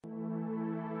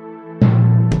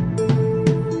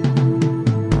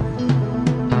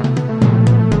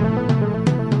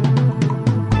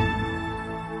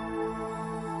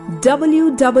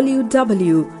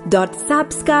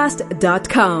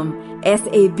www.sabscast.com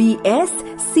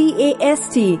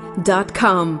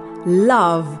sabscast.com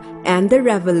Love and the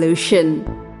Revolution.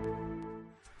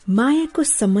 मायाको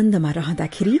सम्बन्धमा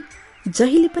रहँदाखेरि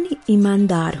जहिले पनि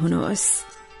इमानदार हुनुहोस्,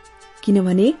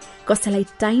 किनभने कसैलाई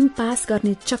टाइम पास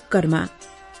गर्ने चक्करमा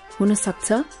हुन सक्छ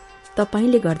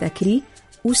तपाईले गर्दाखेरि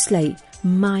उसलाई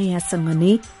मायासँग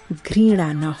नै घृणा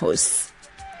नहोस्।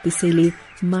 त्यसैले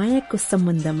मायाको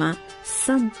सम्बन्धमा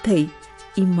सधैं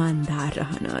इमानदार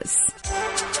रहनुहोस्।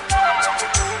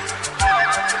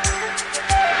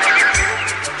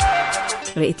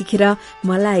 र यतिखेर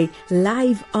मलाई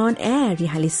लाइभ अन एयर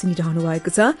यहाँले सुनिरहनु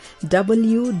भएको छ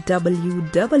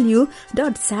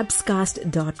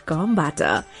www.sabscast.com बाट।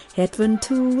 हेडफोन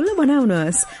ठूलो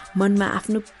बनाउनुहोस्, मनमा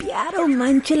आफ्नो प्यारो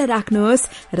मान्छेलाई राख्नुहोस्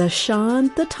र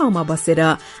शान्त ठाउँमा बसेर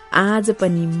आज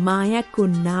पनि मायाको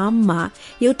नाममा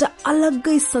एउटा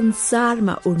अलग्गै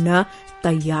संसारमा उड्न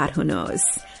तयार हुनुहोस्।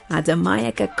 आज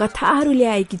मायाका कथाहरू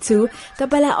ल्याएकी छु,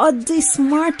 तपाईलाई अझै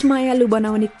स्मार्ट मायालु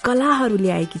बनाउने कलाहरू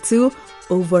ल्याएकी छु।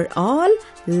 Overall,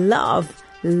 love,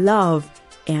 love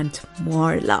and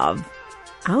more love.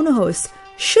 आउनुहोस्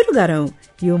सुरु गरौं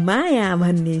यो माया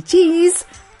भन्ने चीज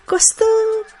कस्तो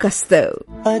कस्तो।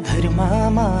 अधरमा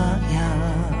माया,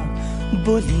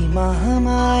 बोलीमा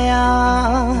माया,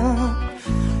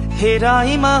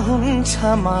 हेराइमा हुन्छ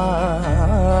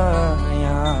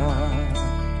माया,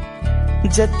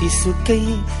 जतिसुकै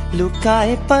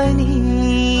लुकाए पनि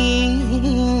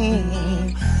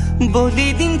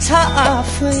बोलिदिन्छ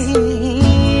आफै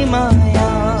माया।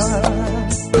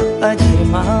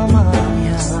 अधरमा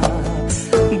माया,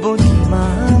 बोलीमा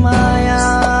माया,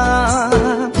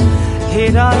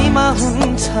 हेराइमा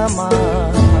हुन्छ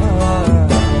माया,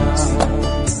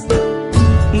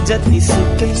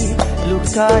 जतिसुकै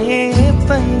लुकाए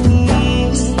पनि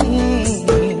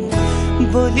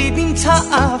बोलिदिन्छ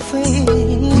आफै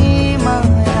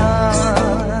माया,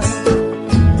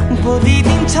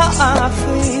 बोलिदिन्छ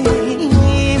आफै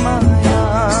माया।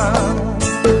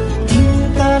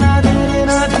 धिन्ताना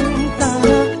दिरेना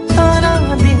धिन्ताना ताना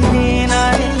दिरेना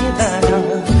रे दाना,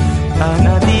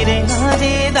 ताना दिरेना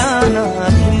रे दाना,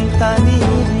 धिन्ता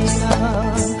दिरेना,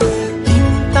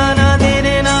 धिन्ताना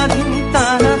दिरेना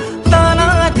धिन्ताना ताना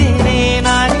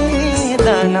दिरेना रे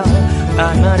दाना,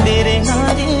 ताना दिरेना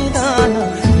रे दाना,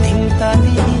 धिन्ता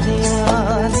दिरेना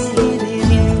रे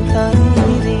धिन्ता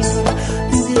दिरेना।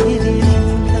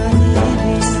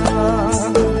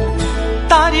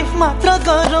 तारिफ मात्र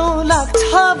गरौँ लाग्छ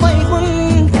बैगुन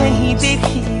कहीं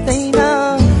देखिँदैन,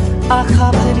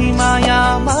 आँखाभरि माया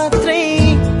मात्रै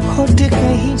खोट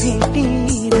कहीं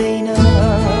भेटिँदैन।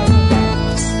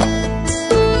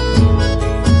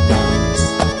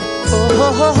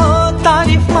 ओहो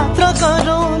तारिफ मात्र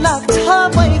गरौँ लाग्छ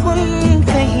बैगुन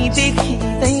कहीं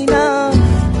देखिँदैन,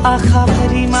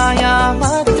 आँखाभरि माया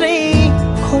मात्रै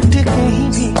खोट कहीं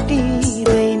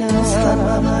भेटिँदैन।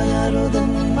 माया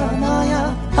रोदनमा माया,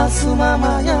 आँसुमा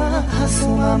माया,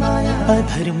 हाँसुमा माया।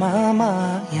 अधरमा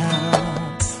माया,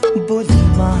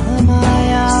 बोलीमा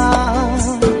माया,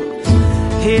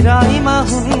 हेराइमा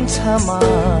हुन्छ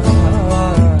माया,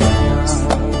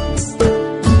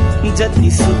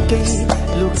 जतिसुकै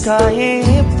लुकाए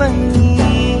पनि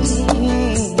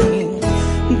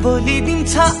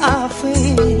बोलिदिन्छ आफै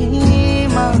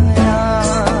माया,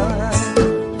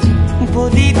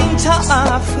 बोलिदिन्छ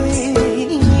आफै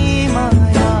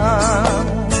माया।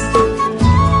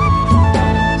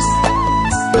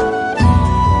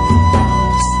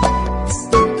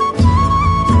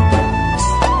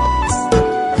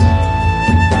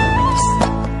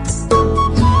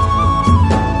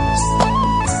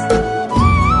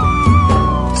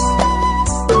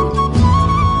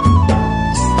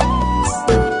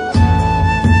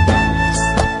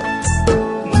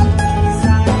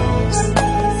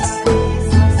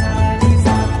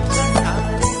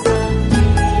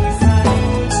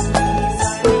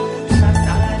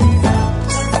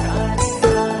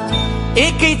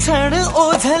 एकै क्षण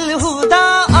ओझल हुँदा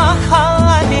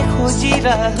आँखाले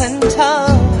खोजिरहन्छ,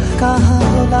 कहाँ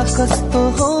होला कस्तो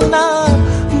होला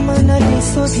मनले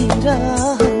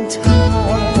सोधिरहन्छ।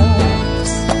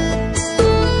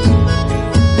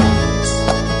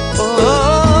 ओ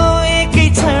एकै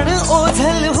क्षण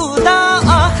ओझल हुँदा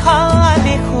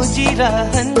आँखाले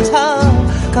खोजिरहन्छ,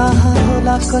 कहाँ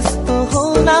होला कस्तो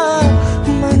होला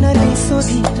मनले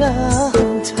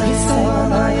सोधिरहन्छ।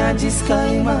 माया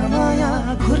जिस्काइमा माया,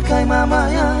 घुर्काइमा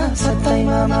माया,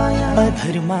 सताइमा माया।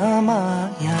 अधरमा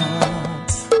माया,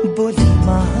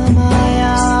 बोलीमा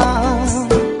माया,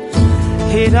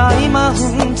 हेराइमा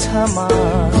हुन्छ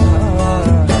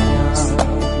माया,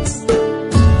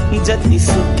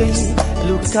 जतिसुकै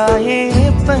लुकाए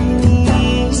पनि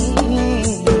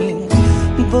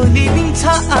बोलिदिन्छ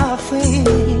आफै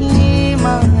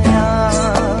माया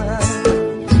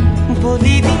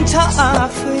बोलिदिन्छ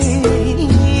आफै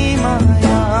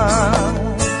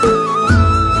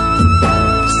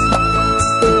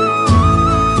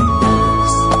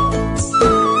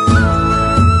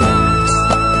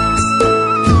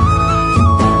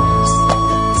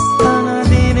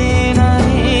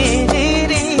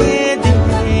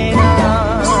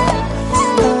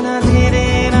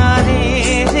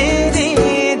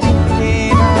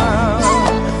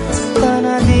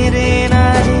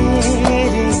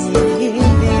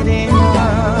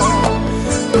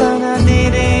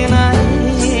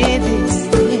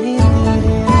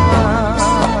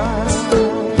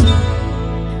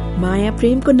माया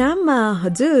प्रेमको नाममा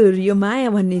हजुर यो माया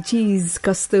भन्ने चीज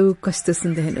कस्तो कस्तो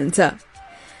सुन्दै हुनुहुन्छ।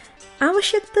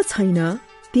 आवश्यक त छैन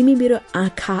तिमी मेरो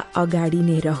आँखा अगाडि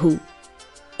नै रहु,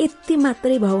 यति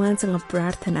मात्रै भगवानसँग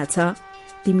प्रार्थना छ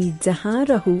तिमी जहाँ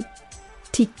रहु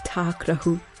ठीक ठाक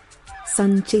रहु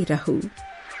सन्चै रहु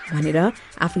भनेर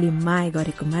आफूले माया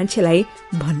गरेको मान्छेलाई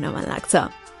भन्न मन लाग्छ।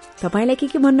 तपाईलाई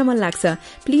के भन्न मन लाग्छ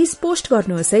प्लिज पोस्ट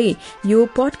गर्नुहोस् है। यो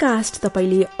पडकास्ट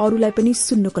तपाईले अरूलाई पनि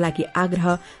सुन्नको लागि आग्रह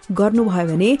गर्नुभयो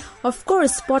भने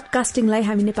अफकोर्स पडकास्टिङलाई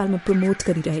हामी नेपालमा प्रमोट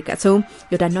गरिरहेका छौं।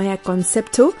 एउटा नयाँ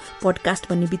कन्सेप्ट हो पडकास्ट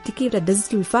भन्ने बित्तिकै एउटा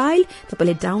डिजिटल फाइल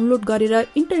तपाईले डाउनलोड गरेर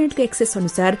इन्टरनेटको एक्सेस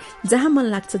अनुसार जहाँ मन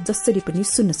लाग्छ जसरी पनि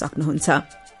सुन्न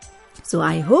सक्नुहुन्छ। सो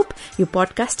आई होप यो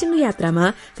पडकास्टिङ यात्रामा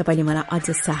तपाईले मलाई अझ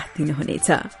साथ दिनुहुनेछ।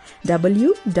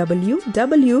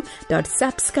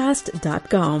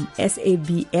 www.sapscast.com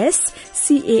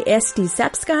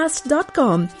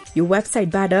sabscast.com यो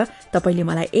वेबसाइटबाट तपाईले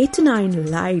मलाई 8 to 9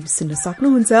 लाइभ सुन्न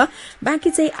सक्नुहुन्छ। बाँकी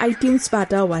चाहिँ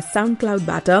आइट्युन्सबाट वा साउन्ड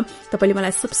क्लाउडबाट तपाईले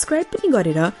मलाई सब्स्क्राइब पनि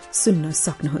गरेर सुन्न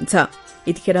सक्नुहुन्छ।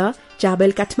 यतिखेर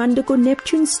चाबेल काठमाडौँको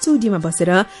नेप्च्युन स्टुडियोमा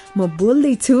बसेर म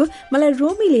बोल्दैछु। मलाई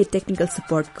रोमीले टेक्निकल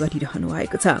सपोर्ट गरिरहनु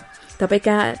भएको छ।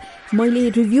 तपाईका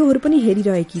मैले रिभ्यूहरू पनि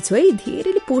हेरिरहेकी छु है,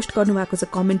 धेरैले पोस्ट गर्नुभएको छ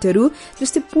कमेन्टहरू।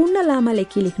 जस्तै पूर्ण लामाले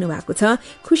के लेख्नु भएको छ,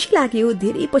 खुसी लाग्यो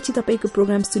धेरै पछि तपाईको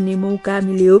प्रोग्राम सुन्ने मौका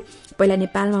मिल्यो। पहिला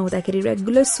नेपालमा हुँदाखेरि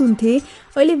रेगुलर सुन्थे,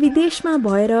 अहिले विदेशमा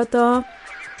भएर त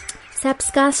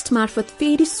स्याप्सकास्ट मार्फत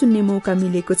फेरि सुन्ने मौका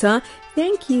मिलेको छ।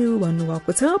 थ्याङ्क यू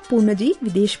भन्नुभएको छ पूर्णजी।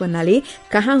 विदेश भन्नाले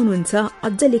कहाँ हुनुहुन्छ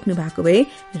अझ लेख्नु भएको भए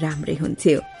राम्रै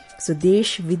हुन्थ्यो। सो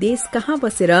देश विदेश कहाँ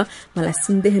बसेर मलाई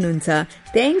सुन्दै हुनुहुन्छ,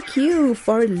 thank you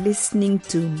for listening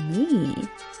to me.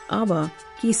 अब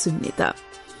के सुन्ने त,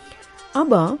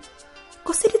 अब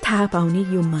कसरी थाहा पाउने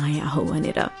यो माया हो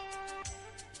भनेर।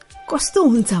 कस्तो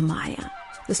हुन्छ माया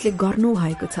जसले गर्नु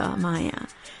भएको छ माया,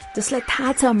 जसलाई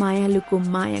थाहा छ मायालुको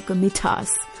मायाको मिठास,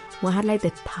 उहाँहरूलाई त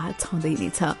थाहा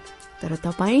छँदैन छ। तर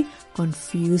तपाईँ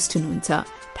कन्फ्युज हुनुहुन्छ,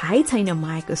 थाहै छैन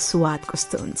मायाको स्वाद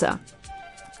कस्तो हुन्छ।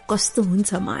 कस्तो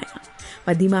हुन्छ माया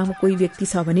वा दिमागमा कोही व्यक्ति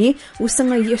छ भने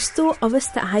उसँग यस्तो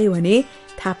अवस्था आयो भने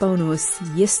थाहा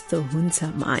पाउनुहोस् यस्तो हुन्छ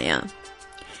माया।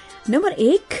 नम्बर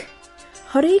 1,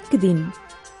 हरेक दिन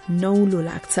नौलो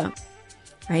लाग्छ।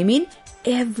 I mean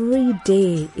every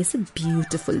day is a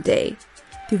beautiful day.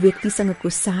 त्यो व्यक्तिसँगको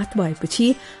साथ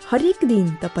भएपछि हरेक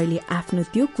दिन तपाईले आफ्नो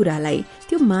त्यो कुरालाई,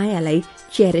 त्यो मायालाई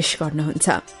चेरिश गर्नुहुन्छ।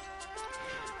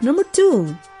 नम्बर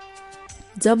 2,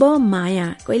 जब माया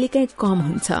कहिलेकाहीँ कम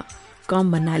हुन्छ,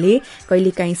 कम भन्नाले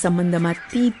कहिलेकाहीँ सम्बन्धमा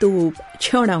तितो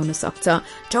छेउडा हुन सक्छ,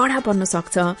 चढा पर्न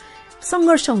सक्छ,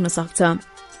 संघर्ष हुन सक्छ,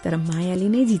 तर मायाले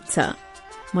नै जित्छ।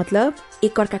 मतलब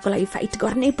एकअर्काको लागि फाइट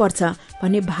गर्नै पर्छ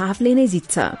भन्ने भावले नै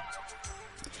जित्छ।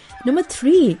 नम्बर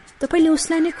 3, तपाईले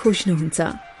उसलाई नै खोज्नुहुन्छ,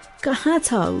 कहाँ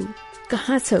छौ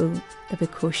कहाँ छौ तपाई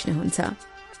खोज्नुहुन्छ।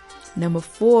 नम्बर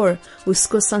 4,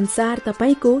 उसको संसार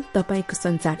तपाईको, तपाईको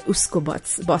संसार उसको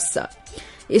बस्छ।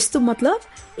 यस्तो मतलब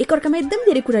एकअर्कामा एकदम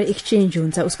धेरै कुरा एक्सचेन्ज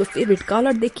हुन्छ। उसको फेभरेट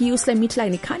कलरदेखि, उसलाई मिठ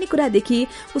लाग्ने खानेकुरादेखि,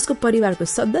 उसको परिवारको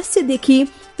सदस्यदेखि,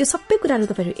 त्यो सबै कुराहरू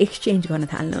तपाईहरु एक्सचेन्ज गर्न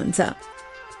थाल्नुहुन्छ।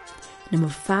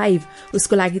 नम्बर 5,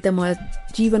 उसको लागि त म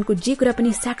जीवनको जे कुरा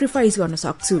पनि स्याक्रिफाइस गर्न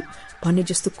सक्छु भन्ने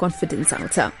जस्तो कन्फिडेन्स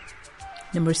आउँछ।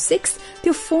 नम्बर 6,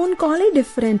 त्यो फोन कलै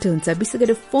डिफरेन्ट हुन्छ। विशेष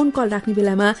गरी फोन कल राख्ने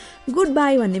बेलामा गुड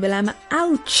बाई भन्ने बेलामा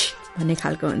आउच भन्ने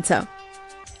खालको हुन्छ।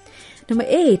 नम्बर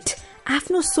 8,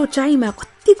 आफ्नो सोचाइमा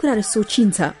कति कुराहरू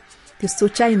सोचिन्छ, त्यो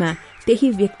सोचाइमा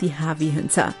त्यही व्यक्ति हावी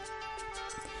हुन्छ।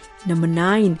 नम्बर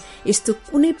 9, यस्तो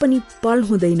कुनै पनि पल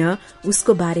हुँदैन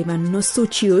उसको बारेमा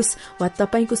नसोचियोस् वा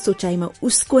तपाईको सोचाइमा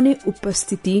उसको नै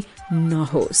उपस्थिति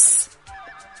नहोस्।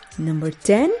 नम्बर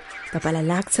 10, तपाईलाई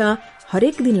लाग्छ,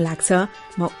 हरेक दिन लाग्छ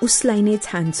म उसलाई नै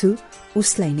छान्छु,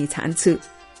 उसलाई नै छान्छु।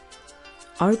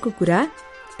 अर्को कुरा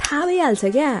थाहा भइहाल्छ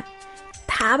क्या,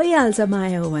 थाहा भइहाल्छ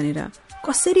माया हो भनेर।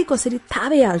 कसरी कसरी थाहा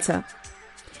भइहाल्छ,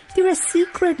 त्यो एउटा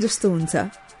सिक्रेट जस्तो हुन्छ।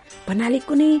 भन्नाले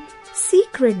कुनै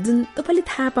सिक्रेट जुन तपाईले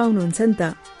थाहा पाउनुहुन्छ नि त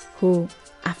हो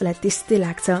आफूलाई त्यस्तै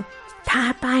लाग्छ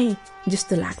थाहा पाए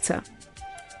जस्तो लाग्छ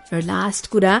र लास्ट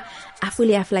कुरा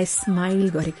आफूले आफूलाई स्माइल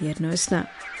गरेको हेर्नुहोस् न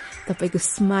तपाईको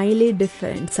स्माइलै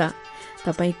डिफरेन्ट छ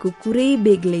तपाईको कुरै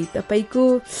बेग्लै तपाईको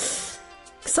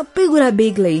सबै कुरा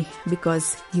बेग्लै because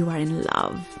you are in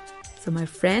love so my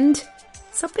friend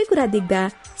सबै कुरा देख्दा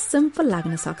सिम्पल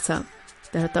लाग्न सक्छ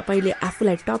तर तपाईले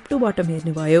आफूलाई टप टु बटम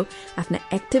हेर्नुभयो आफ्ना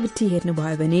एक्टिभिटी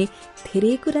हेर्नुभयो भने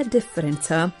धेरै कुरा डिफरेन्ट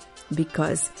छ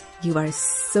because you are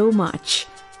so much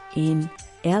in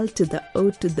L to the O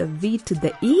to the V to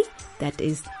the E that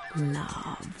is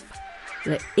love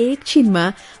र एकछिनमा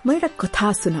म एउटा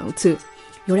कथा सुनाउँछु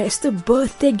एउटा यस्तो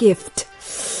बर्थडे गिफ्ट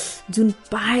जुन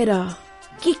पाएर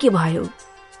के भयो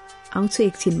आउँछु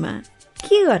एकछिनमा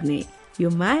के गर्ने यो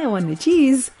माया भन्ने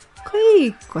चिज खै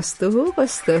कस्तो हो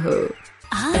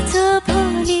आज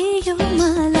भोलि यो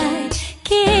मलाई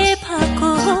के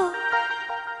भएको हो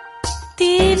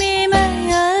तिमीमा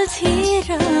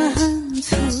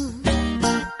अल्झिरहन्छु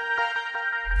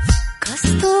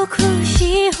कस्तो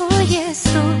खुसी हो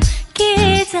यस्तो के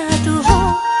जादु हो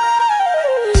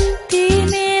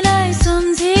तिमीलाई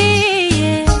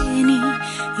सम्झिए नि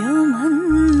यो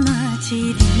मनमा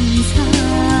चिरिन्छ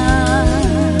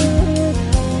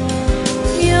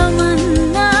यो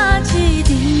मनमा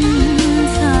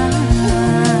चिरिन्छ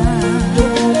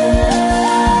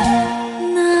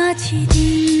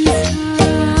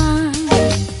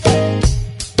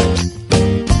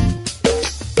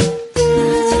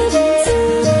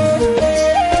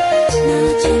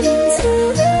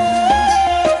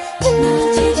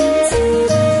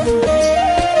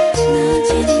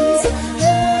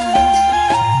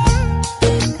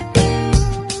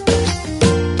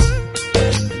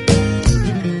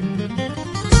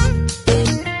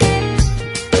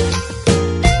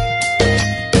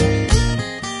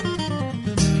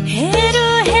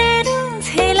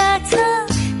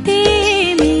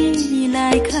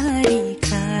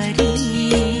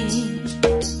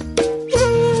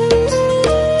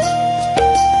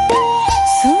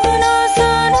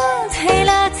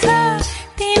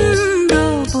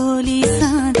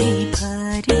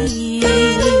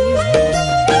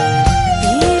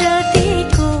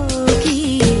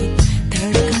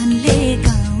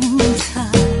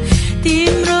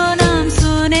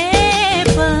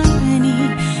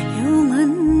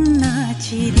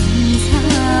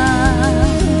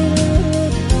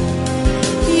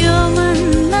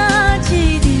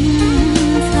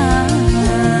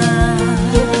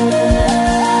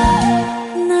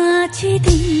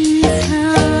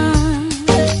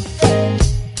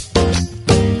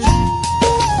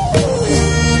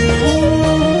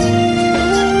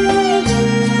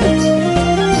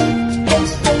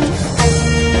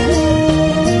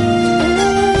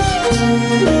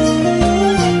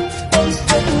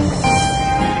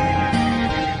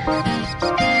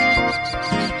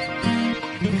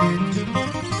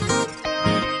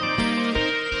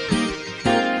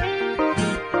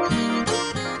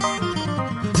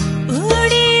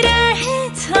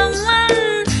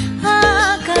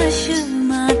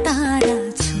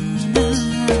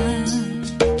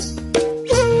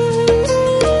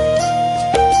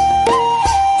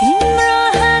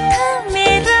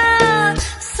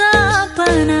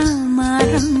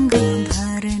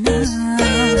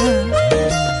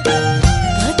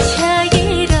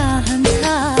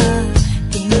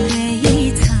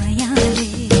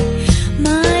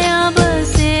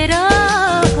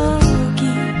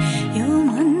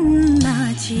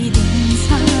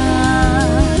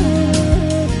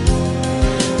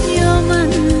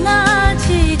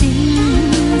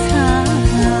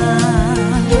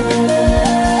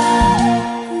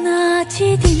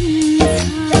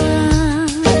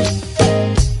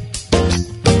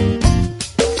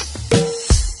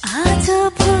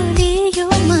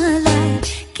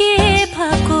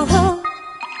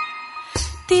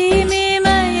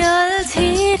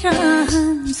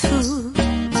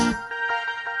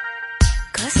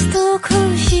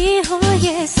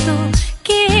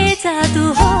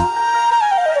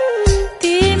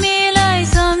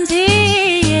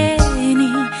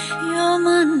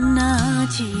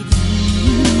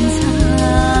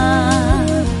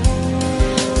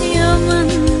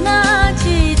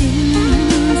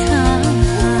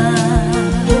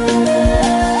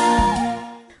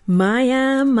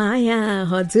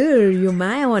हजुर यो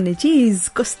माया भन्ने चिज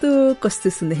कस्तो कस्तो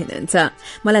सुन्दै हुनुहुन्छ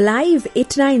मलाई लाइभ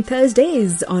 8-9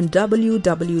 Thursdays on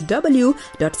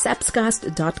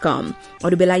www.sapscast.com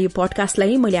अरू बेला यो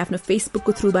पडकास्टलाई मैले आफ्नो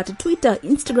फेसबुकको थ्रुबाट ट्विटर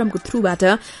इन्स्टाग्रामको थ्रुबाट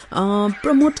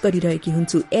प्रमोट गरिरहेकी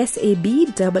हुन्छु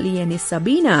SABENA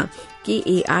सबिना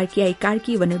KARKI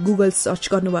कार्की भनेर गुगल सर्च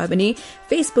गर्नुभयो भने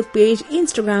फेसबुक पेज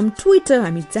इन्स्टाग्राम ट्विटर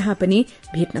हामी जहाँ पनि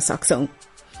भेट्न सक्छौं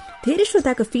धेरै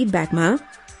श्रोताको फिडब्याकमा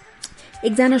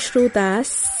एकजना श्रोता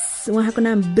उहाँको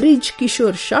नाम ब्रिज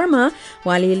किशोर शर्मा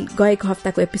उहाँले गएको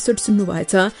हप्ताको एपिसोड सुन्नु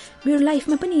भएछ मेरो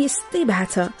लाइफमा पनि यस्तै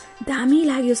भएको छ दामी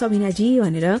लाग्यो सबिनाजी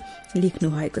भनेर लेख्नु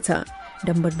भएको छ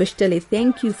डम्बर विष्टले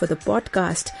thank you for the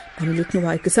podcast भनी लेख्नु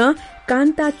भएको छ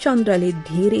कान्ता चन्द्रले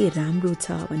धेरै राम्रो छ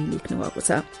भनी लेख्नु भएको छ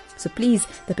सो प्लिज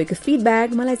तपाईको फिडब्याक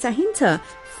मलाई चाहिन्छ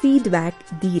फिडब्याक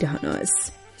दिइरहनुहोस्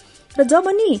र जब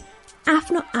नि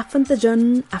आफ्नो आफन्तजन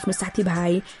आफ्नो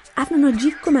साथीभाइ आफ्नो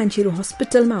नजिकको मान्छेहरू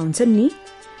हस्पिटलमा हुन्छन् नि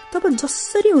तब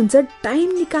जसरी हुन्छ टाइम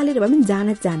निकालेर भए पनि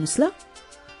जानुस् ल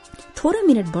थोरै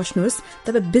मिनट बस्नुहोस्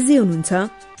तपाईं बिजी हुनुहुन्छ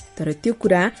तर त्यो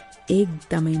कुरा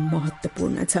एकदमै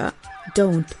महत्त्वपूर्ण छ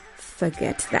डोन्ट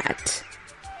फर्गेट दैट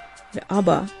र अब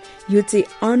यो चाहिँ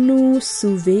अनु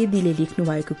सुवेदीले लेख्नु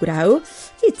भएको कुरा हो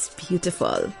इट्स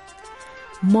ब्युटिफुल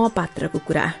म पात्रको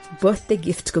कुरा बर्थडे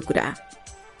गिफ्टको कुरा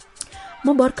म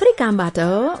भर्खरै कामबाट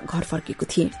घर फर्केको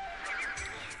थिएँ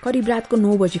करिब रातको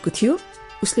 9 बजेको थियो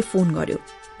उसले फोन गर्यो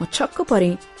म छक्क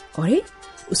परेँ अरे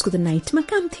उसको त नाइटमा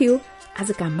काम थियो आज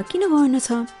काममा किन गएन छ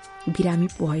बिरामी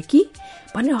भयो कि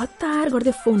भनेर हतार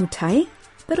गर्दै फोन उठाए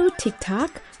तर ऊ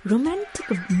ठिकठाक रोमान्टिक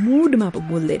मुडमा पो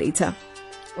बोल्दै रहेछ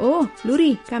ओ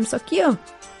लुरी काम सकियो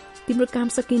तिम्रो काम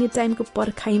सकिने टाइमको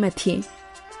पर्खाइमा थिए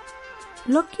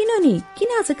ल किन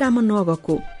आज काममा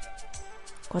नगएको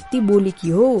कति बोले कि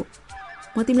हो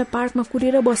म तिमीलाई पार्कमा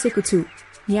कुरेर बसेको छु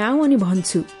यहाँ अनि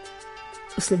भन्छु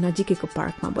उसले नजिकैको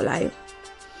पार्कमा बोलायो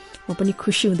म पनि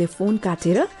खुसी हुँदै फोन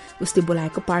काटेर उसले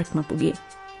बोलाएको पार्कमा पुगे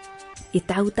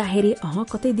यताउता हेरे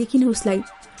कतै देखिन उसलाई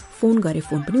फोन गरे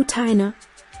फोन पनि उठाएन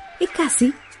एक्कासी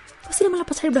कसैले मलाई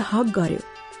पछाडिबाट हक गर्यो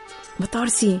म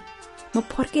तर्सिएँ म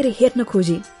फर्केर हेर्न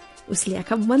खोजे उसले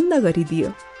आँखा बन्द गरिदियो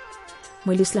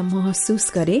मैले उसलाई महसुस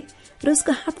गरे र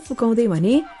उसको हात फुकाउँदै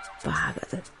भने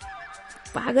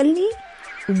पागल नि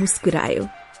ऊ मुस्कुरायो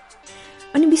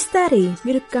अनि बिस्तारै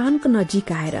मेरो कानको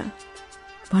नजिक आएर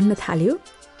भन्न थाल्यो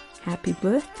happy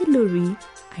birthday Lori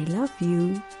I love you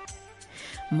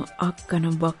म अक्क न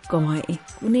बक्क भएँ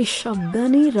कुनै शब्द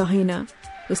नै रहेन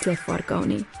उसलाई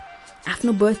फर्काउने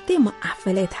आफ्नो बर्थडे म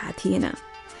आफैलाई थाहा थिएन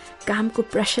कामको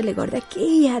प्रेसरले गर्दा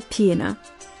केही याद थिएन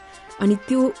अनि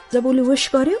त्यो जब उसले विश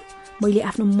गर्यो मैले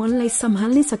आफ्नो मनलाई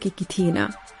सम्हाल्नै सकेकी थिएन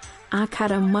आँखा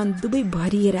र मन दुवै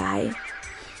भरिएर आए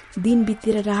दिन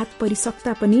बितेर रात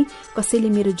परिसक्दा पनि कसैले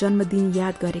मेरो जन्मदिन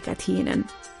याद गरेका थिएनन्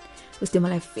उसले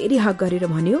मलाई फेरि हक गरेर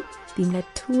भन्यो तिमीलाई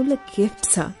ठुलो गिफ्ट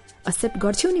छ एक्सेप्ट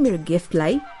गर्छौ नि मेरो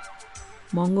गिफ्टलाई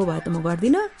महँगो भए त म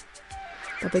गर्दिन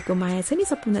तपाईको माया छ नि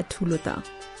सबभन्दा ठुलो त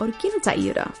अरु किन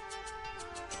चाहियो र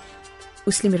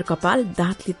उसले मेरो कपाल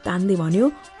दाँतले तान्दै भन्यो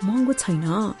महँगो छैन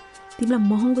तिमीलाई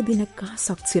महँगो दिन कहाँ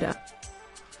सक्छु र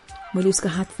मैले उसको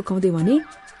हात फुकाउँदै भने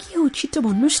के हो छिटो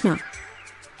भन्नुस् न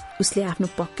उसले आफ्नो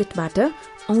पकेटबाट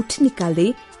औँठी निकाल्दै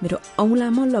मेरो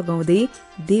औँलामा लगाउँदै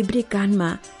देब्रे कानमा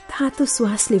तातो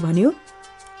श्वासले भन्यो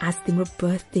आज तिम्रो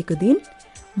बर्थडेको दिन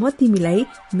म तिमीलाई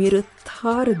मेरो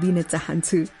थर दिन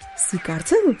चाहन्छु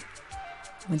स्वीकार्छौ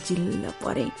म जिल्ल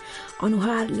परे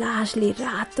अनुहार लासले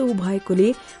रातो भएकोले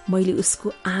मैले उसको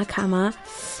आँखामा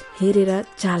हेरेर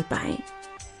चाल पाएँ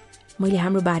मैले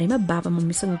हाम्रो बारेमा बाबा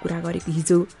मम्मीसँग कुरा गरेको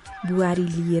हिजो बुहारी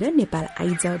लिएर नेपाल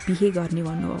आइज बिहे गर्ने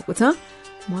भन्नुभएको छ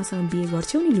मसँग बिहे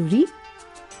गर्छौ नि लुरी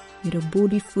मेरो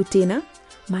बोडी फुटेन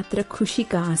मात्र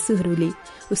खुसीका आँसुहरूले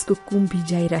उसको कुम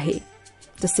भिजाइरहे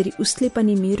जसरी उसले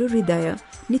पनि मेरो हृदय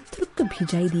नित्रुक्क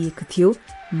भिजाइदिएको थियो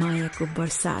मायाको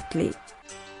बर्सातले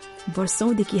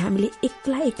वर्षौंदेखि हामीले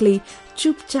एक्लै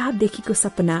चुपचाप देखेको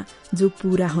सपना जो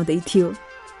पूरा हुँदै थियो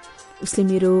उसले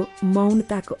मेरो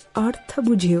मौनताको अर्थ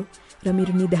बुझ्यो र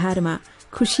मेरो निधारमा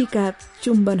खुसीका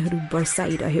चुम्बनहरू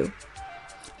बर्साइरह्यो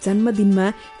जन्मदिनमा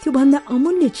त्यो भन्दा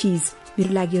अमूल्य चीज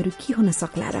मेरो लागि अरु के हुन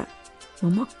सक्ला र म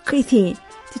मक्कै थिएँ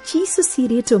त्यो चिसो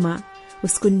सिरेटोमा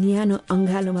उसको न्यानो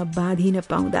अंगालोमा बाँधिन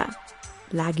पाउँदा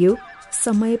लाग्यो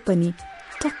समय पनि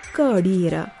टक्क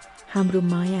अडिएर हाम्रो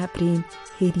माया प्रेम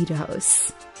हेरिरहोस्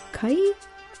खै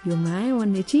यो माया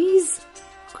भन्ने चीज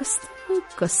कस्तो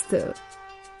कस्तो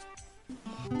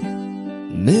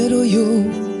मेरो यो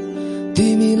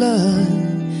तिमीलाई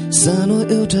सानो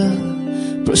एउटा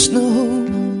प्रश्न हो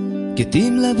के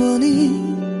तिमीलाई पनि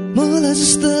मलाई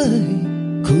जस्तै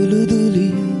खुलुदुली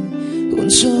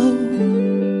हुन्छ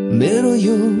मेरो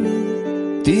यो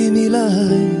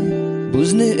तिमीलाई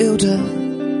बुझ्ने एउटा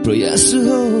प्रयास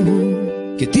हो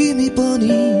कि तिमी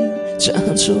पनि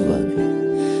चाहन्छौ भने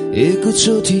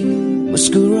एकचोटि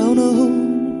मुस्कुराउन हो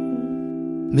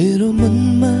मेरो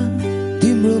मनमा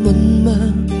तिम्रो मनमा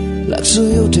लाग्छ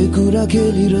एउटै कुरा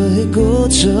खेलिरहेको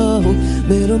छ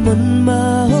मेरो मनमा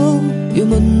हो यो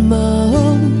मनमा हो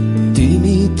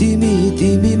तिमी तिमी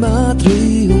तिमी मात्रै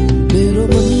हो मेरो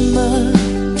मनमा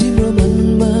तिम्रो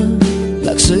मनमा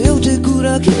लाग्छ एउटै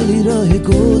कुरा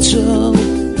खेलिरहेको छ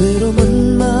मेरो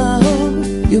मनमा हो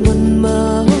यो मनमा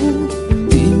हो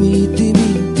तिमी तिमी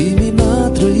तिमी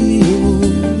मात्रै हो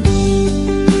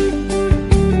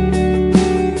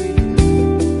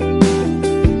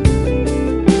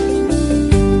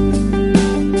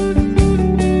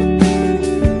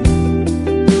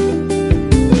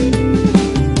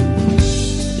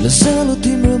लसालो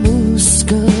तिम्रो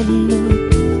मुस्कानमा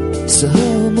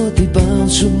सहमति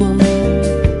पाउँछु म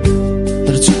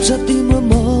तर चुपचाप तिम्रो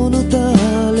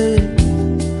मौनताले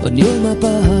अन्यलमा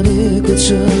पारेको छ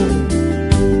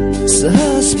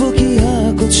साहस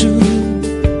बोकिआएको छु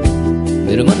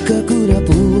मेरो मनका कुरा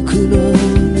पोख्न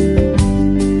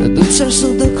दुई चार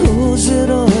शब्द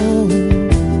खोजेर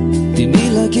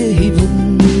तिमीलाई केही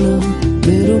भन्न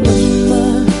मेरो मनमा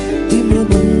तिम्रो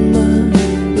मनमा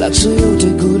लाग्छ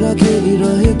एउटै कुरा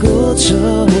खेलिरहेको छ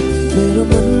मेरो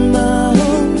मनमा हो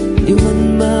यो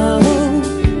मनमा हो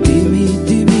तिमी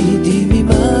तिमी तिमी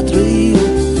मात्रै हो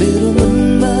मेरो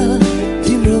मनमा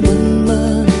तिम्रो मनमा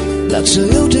लाग्छ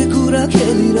एउटै कुरा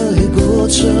खेलिरहेको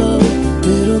छ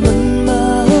मेरो मनमा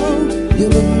हो यो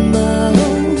मनमा हो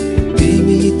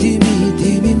तिमी तिमी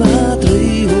तिमी मात्रै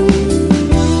हो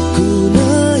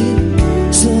कुनै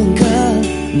शङ्का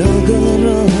नगर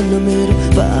मेरो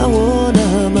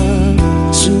पावनामा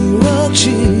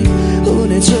सुरक्षित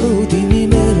हुनेछौ तिमी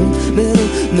मेरो मेरो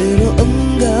मेरो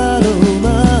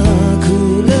अङ्गालोमा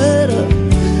खुलेर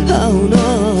आउन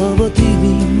अब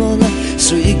तिमी मलाई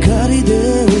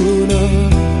स्वीकारिदेऊ न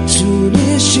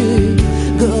सुनिश्चित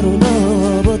गरौँ न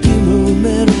अब तिम्रो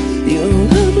मेरो यो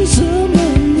हाम्रो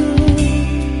सम्बन्ध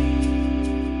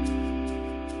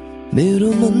मेरो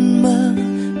मनमा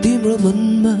तिम्रो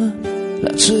मनमा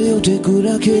लाग्छ एउटै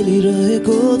कुरा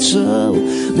खेलिरहेको छ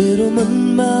मेरो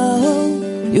मनमा हो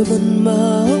यो मनमा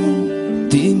हो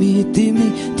तिमी तिमी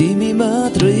तिमी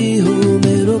मात्रै हो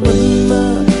मेरो मनमा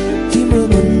तिम्रो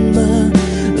मनमा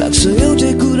लाग्छ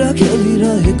एउटै कुरा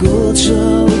खेलिरहेको छ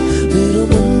मेरो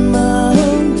मनमा हो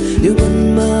यो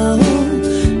मनमा हो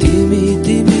तिमी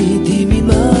तिमी तिमी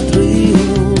मात्रै हो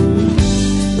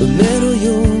मेरो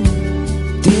यो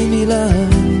तिमीलाई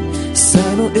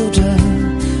सानो एउटा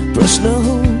प्रश्न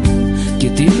हो के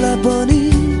तिमीलाई पनि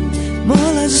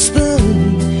मलाई जस्तै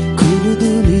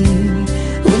खुनुदुनी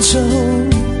हुन्छ हो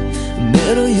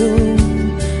मेरो यो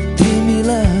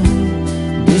तिमीलाई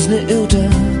बुझ्ने एउटा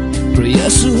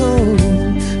प्रयास हो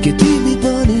के तिमी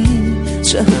पनि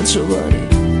चाहन्छौ भने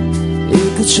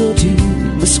एकचोटि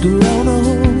मुस्कुराउन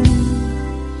हो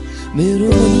मेरो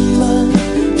मनमा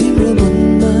तिम्रो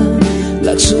मनमा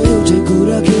लाग्छ एउटै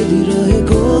कुरा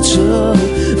खेलिरहेको छ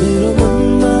मेरो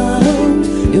मनमा हो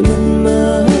यो मनमा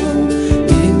हो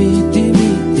तिमी तिमी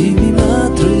तिमी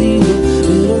मात्रै हो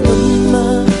मेरो मनमा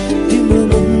तिम्रो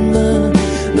मनमा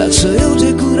लाग्छ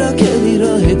एउटै कुरा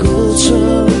खेलिरहेको छ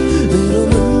मेरो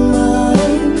मनमा हो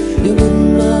यो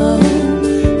मनमा हो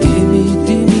तिमी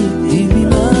तिमी तिमी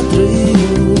मात्रै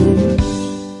हो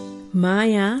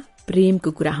माया प्रेमको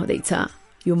कुरा हुँदैछ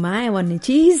यो माया भन्ने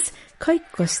चीज खै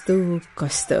कस्तो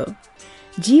कस्तो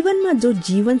जीवनमा जो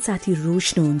जीवन साथी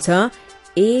रोज्नुहुन्छ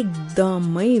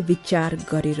एकदमै विचार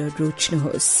गरेर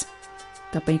रोज्नुहोस्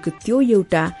तपाईको त्यो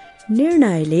एउटा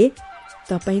निर्णयले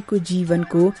तपाईको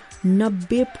जीवनको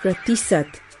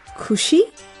 90% खुशी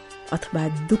अथवा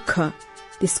दुःख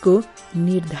त्यसको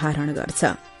निर्धारण गर्छ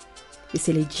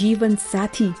त्यसैले जीवन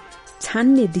साथी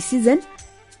छान्ने डिसिजन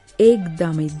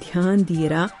एकदमै ध्यान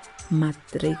दिएर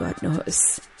मात्रै गर्नुहोस्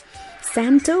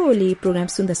Santoले प्रोग्राम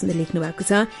सुन्दा सुन्दै लेख्नु भएको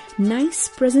छ nice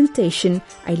presentation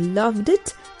I लभड it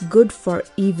good for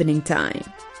evening time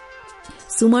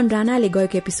Suman राणाले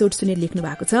गएको एपिसोड सुनेर लेख्नु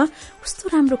भएको छ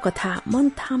कस्तो राम्रो कथा मन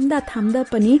थाम्दा थाम्दा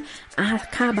पनि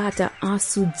आँखाबाट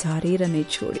आँसु झरेर नै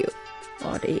छोड्यो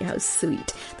अरे हाउ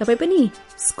स्वीट तपाई पनि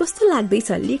कस्तो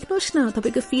लाग्दैछ लेख्नुहोस् न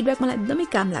तपाईको फिडब्याक मलाई एकदमै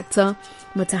काम लाग्छ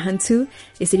म चाहन्छु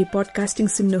यसरी पडकास्टिङ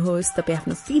सुन्नुहोस् तपाई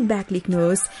आफ्नो फिडब्याक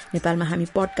लेख्नुहोस् नेपालमा हामी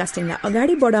पडकास्टिङलाई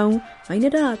अगाडि बढाउँ हैन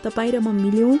र तपाई र म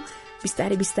मिल्यौं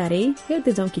बिस्तारै बिस्तारै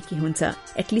हेर्दै जाउँ के हुन्छ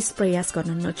एटलिस्ट प्रयास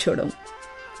गर्न नछोडौं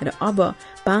र अब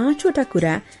 5वटा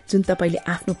कुरा जुन तपाईले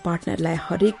आफ्नो पार्टनरलाई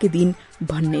हरेक दिन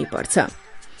भन्नै पर्छ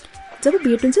जब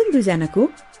भेट हुन्छ नि दुईजनाको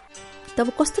तब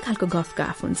कस्तो खालको गफ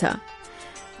गाफ हुन्छ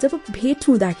जब भेट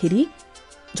हुँदाखेरि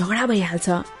झगडा भइहाल्छ,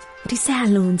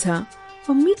 रिसाइहाल्नुहुन्छ,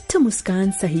 मिठो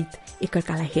मुस्कान सहित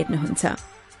एकअर्कालाई हेर्नुहुन्छ।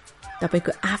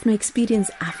 तपाईको आफ्नो एक्सपिरियन्स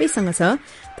आफैसँग छ,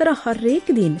 तर हरेक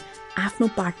दिन आफ्नो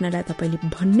पार्टनरलाई तपाईले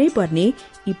भन्नै पर्ने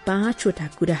यी 5 वटा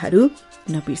कुराहरू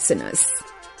नबिर्सनुहोस्।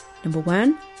 नम्बर 1,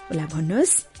 उसलाई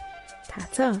भन्नुहोस्, थाहा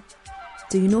छ,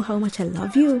 do you know how much I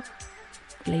love you?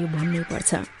 उसलाई यो भन्नै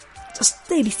पर्छ।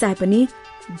 जस्तै रिसाए पनि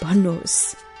भन्नुहोस्।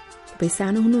 तपाईँ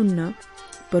सानो हुनुहुन्न,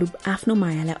 बरु आफ्नो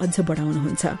मायालाई अझ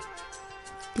बढाउनुहुन्छ।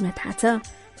 तिमीलाई थाहा छ,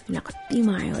 तिमीलाई कति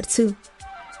माया गर्छु,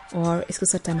 और यसको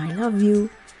सट्टामा I love you,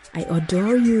 I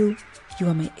adore you, you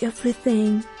are my everything.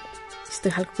 यस्तो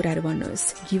खालको कुराहरू भन्नुहोस्।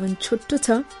 जीवन छोटो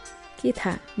छ, के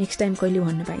थाहा नेक्स्ट टाइम कहिले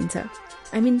भन्न पाइन्छ।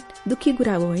 आई मिन दुःखी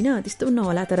कुरा हो होइन, त्यस्तो पनि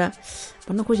नहोला, तर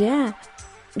भन्न खोजे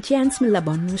चान्स मिल्दा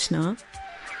भन्नुहोस् न।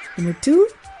 Number 2,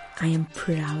 I am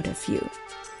proud of you.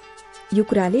 यो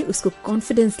कुराले उसको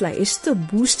कन्फिडेन्सलाई यस्तो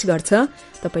बुस्ट गर्छ,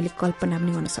 तपाईँले कल्पना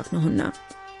पनि गर्न सक्नुहुन्न।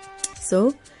 So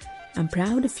I am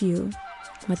proud of you,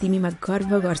 म तिमीमा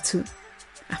गर्व गर्छु।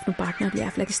 आफ्नो पार्टनरले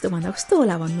आफूलाई त्यस्तो भन्दा कस्तो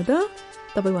होला भन्नु त,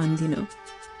 तपाईँ भनिदिनु।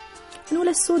 अनि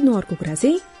उसलाई सोध्नु अर्को कुरा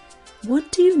चाहिँ, what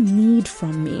do you need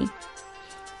from me?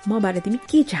 मबाट तिमी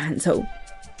के चाहन्छौ?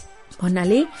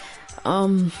 भन्नाले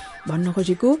भन्न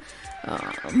खोजेको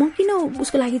म किन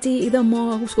उसको लागि चाहिँ एकदम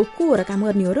म उसको को हो र काम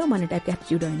गर्ने हो र भन्ने टाइपको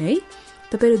एटिट्युड होइन है।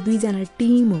 तपाईँहरू दुईजना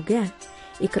टिम हो क्या,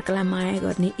 एकअर्कालाई माया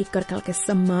गर्ने, एकअर्कालाई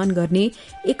सम्मान गर्ने,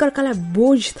 एकअर्कालाई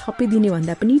बोझ थपिदिने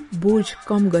भन्दा पनि बोझ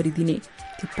कम गरिदिने।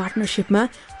 त्यो पार्टनरसिपमा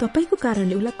तपाईँको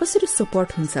कारणले उसलाई कसरी सपोर्ट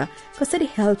हुन्छ, कसरी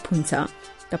हेल्प हुन्छ,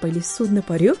 तपाईँले सोध्नु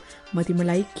पर्यो, म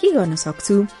तिमीलाई के गर्न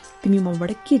सक्छु, तिमी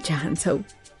मबाट के चाहन्छौ।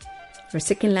 र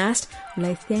सेकेन्ड लास्ट,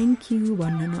 उसलाई थ्याङ्क यू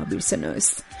भन्न नबिर्सनुहोस्।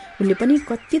 उसले पनि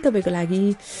कति तपाईँको लागि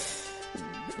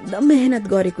एकदम मेहनत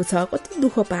गरेको छ, कति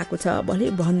दुःख पाएको छ,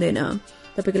 भले भन्दैन,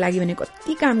 तपाईँको लागि भने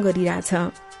कति काम गरिरहेछ,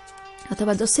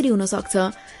 अथवा जसरी हुनसक्छ,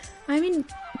 आई मिन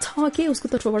छ के उसको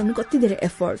तर्फबाट पनि कति धेरै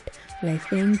एफर्ट। उसलाई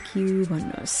थ्याङ्क यू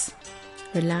भन्नुहोस्।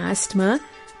 र लास्टमा,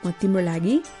 म तिम्रो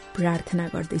लागि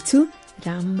प्रार्थना गर्दैछु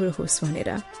राम्रो होस्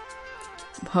भनेर।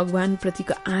 भगवान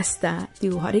प्रतिको आस्था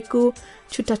त्यो हरेकको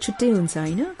छुट्टा छुट्टै हुन्छ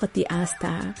होइन, कति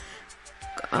आस्था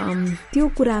त्यो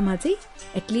कुरामा चाहिँ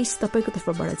एटलिस्ट तपाईँको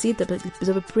तर्फबाट चाहिँ तपाईँ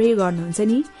जब प्रे गर्नुहुन्छ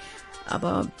नि, अब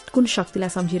कुन शक्तिलाई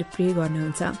सम्झेर प्रे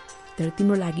गर्नुहुन्छ, तर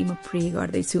तिम्रो लागि म प्रे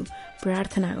गर्दैछु,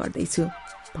 प्रार्थना गर्दैछु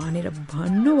भनेर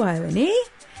भन्नुभयो भने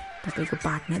तपाईँको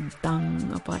पार्टनर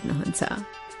दङ्ग पर्नुहुन्छ।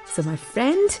 सो माई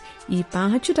फ्रेन्ड, यी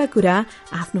 5 वटा कुरा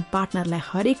आफ्नो पार्टनरलाई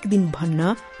हरेक दिन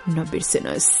भन्न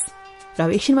नबिर्सनुहोस्। र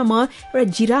एकछिनमा म एउटा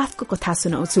जिराफको कथा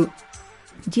सुनाउँछु।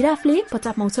 जिराफले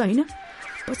बच्चा पाउँछ होइन,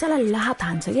 बच्चालाई लात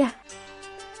हान्छ क्या,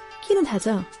 किन थाहा छ?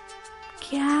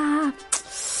 क्या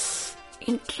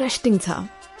इन्ट्रेस्टिङ छ,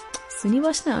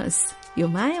 सुनिबस्नुहोस्। यो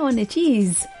माया भन्ने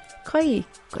चिज खै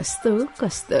कस्तो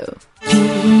कस्तो।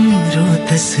 तिम्रो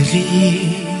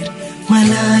तस्वीर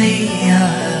मलाई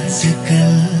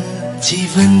आजकल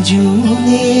जीवन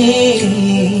जिउने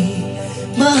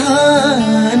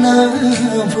बहाना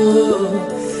भो।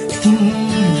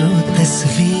 तिम्रो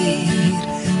तस्वीर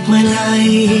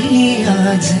मलाई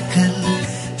आजकल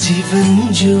जीवन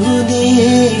जिउने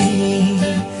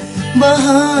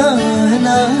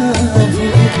बहाना भो।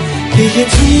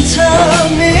 यही छ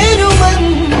मेरो मन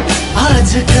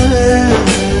आजकल,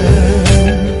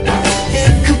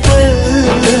 एक पल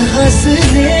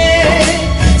हंसने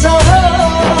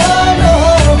सहारा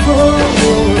हो।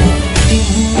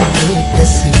 तिम्रो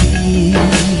तस्वीर,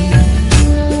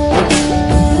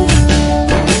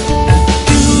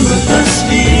 तिम्रो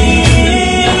तस्वीर,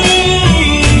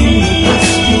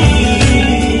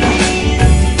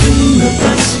 तिम्रो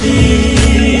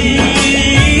तस्वीर,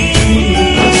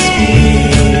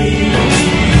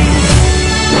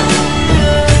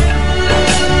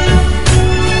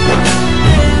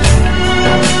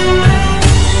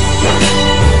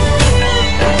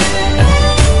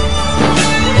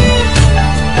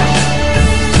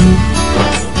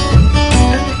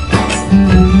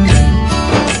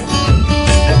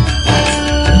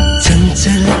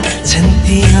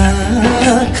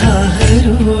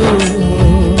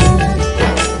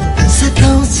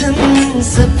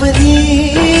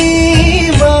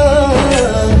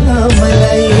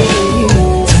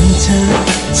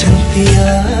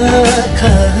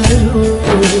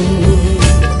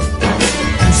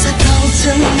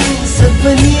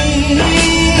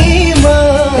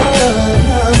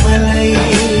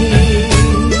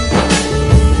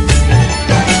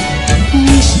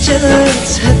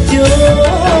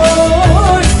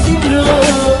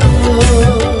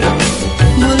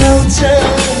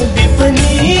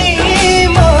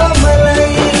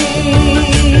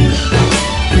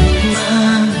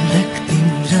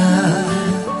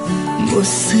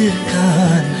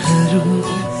 मुस्कानहरू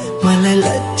मलाई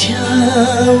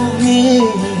लट्याउने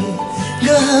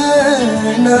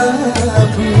गहना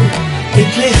भो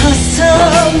एक्लै हाँस्छ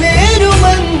मेरो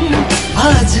मन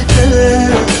आजकल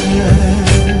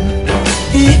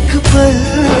एक पल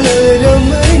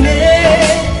रमने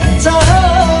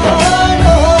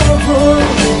चाहना भो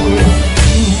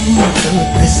तिम्रो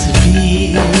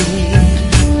तस्बिर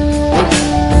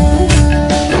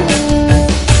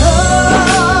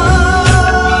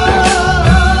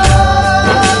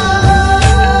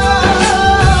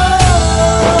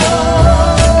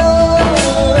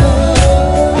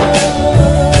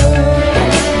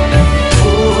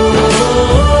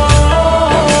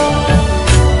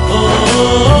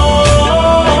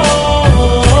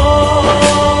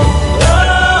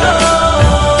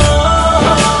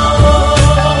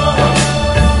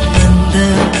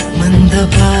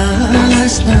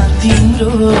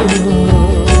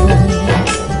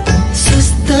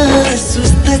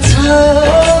सुस्त छाइरह्यो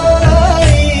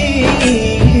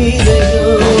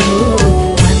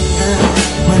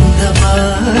मन्द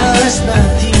बास्ना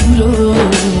तिम्रो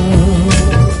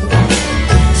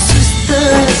सुस्त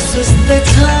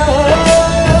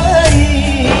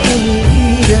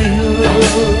छाइरह्यो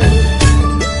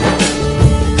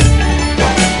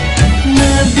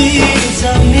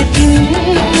नबिर्सने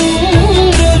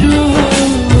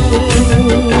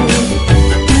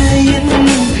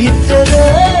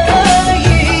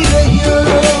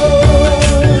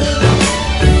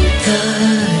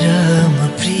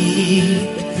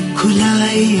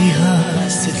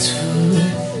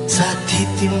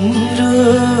तिम्रो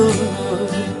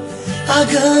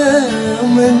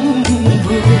आगमन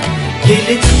भो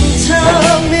केले छुन्छ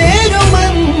मेरो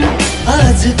मन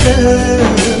आजकल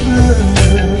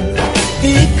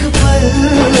एक पल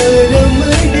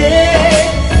रमने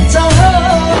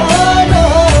चाहना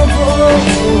भो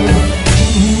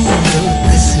तिम्रो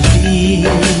तस्बिर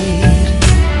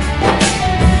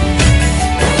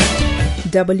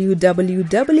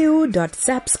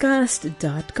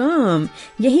www.sapscast.com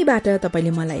यहीबाट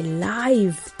तपाईले मलाई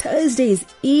लाइभ थर्सडेज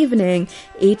इभिनिङ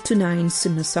 8 to 9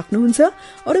 सुन्न सक्नुहुन्छ।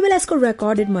 अरू बेला यसको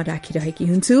रेकर्डेड म राखिरहेकी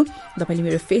हुन्छु। तपाईले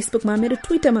मेरो फेसबुकमा, मेरो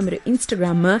ट्विटरमा, मेरो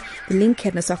इन्स्टाग्राममा लिंक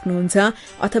हेर्न सक्नुहुन्छ।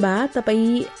 अथवा तपाई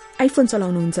आइफोन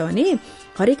चलाउनुहुन्छ भने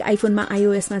हरेक आइफोनमा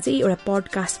iOSमा चाहिँ एउटा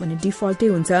पडकास्ट भन्ने डिफल्टै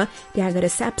हुन्छ। त्यहाँ गएर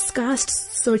स्याप्सकास्ट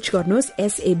सर्च गर्नुहोस्,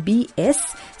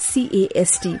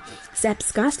 SABSCAST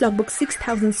स्याप्सकास्ट। लगभग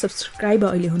 6000 सब्सक्राइबर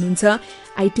अहिले हुनुहुन्छ।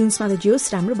 आइट्युन्समा त जोस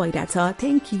राम्रो भइरहेछ।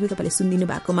 थ्याङ्क यू तपाईले सुनिदिनु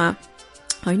भएकोमा।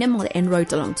 होइन, म एन्ड्रोइड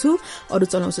चलाउँछु, अरू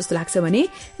चलाउँछु जस्तो लाग्छ भने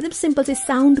एकदम सिम्पल चाहिँ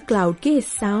साउन्ड क्लाउड के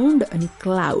साउन्ड अनि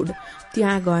क्लाउड,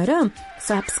 त्यहाँ गएर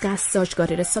स्याप्सकास्ट सर्च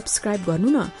गरेर सब्सक्राइब गर्नु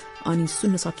न, अनि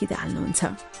सुन्न सकि त हाल्नुहुन्छ।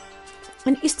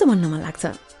 अनि यस्तो भन्न मन लाग्छ,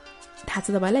 थाहा छ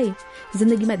तपाईलाई,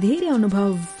 जिन्दगीमा धेरै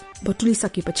अनुभव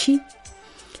बटुलिसकेपछि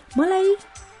मलाई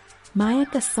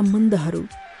मायाका सम्बन्धहरू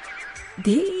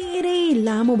धेरै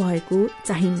लामो भएको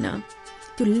चाहिन्न।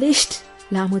 त्यो लिस्ट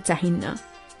लामो चाहिन्न,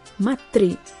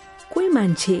 मात्रै कोही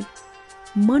मान्छे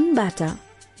मनबाट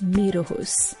मेरो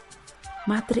होस्,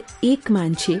 मात्र एक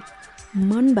मान्छे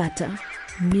मनबाट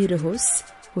मेरो होस्,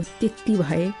 हो त्यति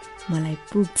भए मलाई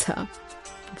पुग्छ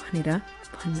भनेर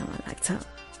भन्न मन लाग्छ।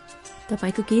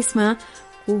 तपाईको केसमा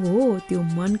को हो त्यो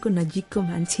मनको नजिकको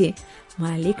मान्छे,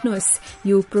 मलाई लेख्नुहोस्।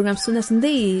 यो प्रोग्राम सुन्दा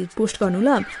सुन्दै पोस्ट गर्नु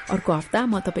ल। अर्को हप्ता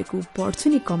म तपाईको पढ्छु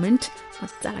नि कमेन्ट,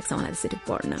 मजा लाग्छ मलाई त्यसरी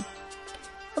पढ्न।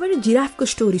 अब जिराफको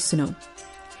स्टोरी सुनौ।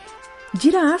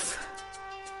 जिराफ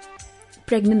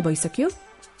प्रेग्नेन्ट भइसक्यो,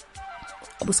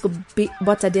 अब उसको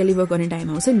बच्चा डेलिभर गर्ने टाइम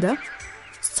आउँछ नि त।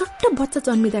 सट्ट बच्चा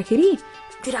जन्मिँदाखेरि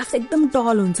जिराफ एकदम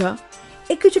टल हुन्छ,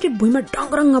 एकैचोटि भुइँमा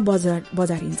डङरङ्ग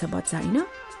बजारिन्छ बच्चा, होइन?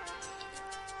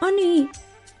 अनि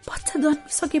बच्चा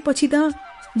जन्मिसकेपछि त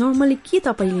नर्मली के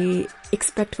तपाईले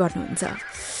एक्सपेक्ट गर्नुहुन्छ?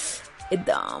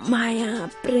 एकदम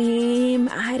माया प्रेम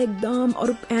आएर एकदम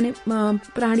अरू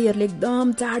प्राणीहरूले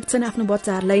एकदम चाट्छन् आफ्नो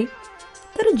बच्चाहरूलाई,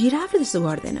 तर जिराफले त्यस्तो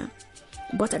गर्दैन।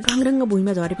 बच्चा ढङ्रङ्ग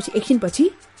भुइँमा झरेपछि एकछिनपछि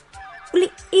उसले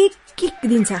एक किक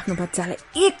दिन्छ आफ्नो बच्चालाई,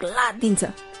 एक लात दिन्छ।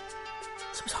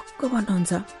 छक्क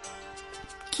पर्नुहुन्छ,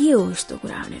 के हो यस्तो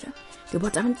कुरा भनेर। त्यो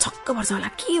बच्चा पनि छक्क पर्छ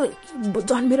होला, के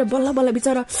जन्मेर बल्ल बल्ल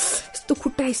बिचरा यस्तो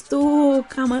खुट्टा यस्तो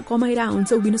कमाइरह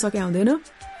हुन्छ, उभिन सके हुँदैन,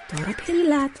 तर फेरि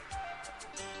लात।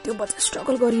 त्यो बच्चा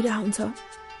स्ट्रगल गरिरह हुन्छ,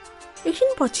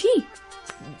 एकछिनपछि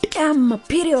ड्याममा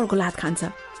फेरि अर्को लात खान्छ।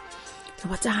 त्यो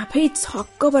बच्चा आफै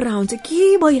छक्क परेर हुन्छ,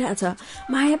 के भइरहेछ?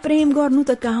 माया प्रेम गर्नु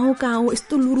त कहाँ हो,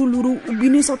 यस्तो लुरु लुरु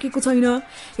उभिनै सकेको छैन,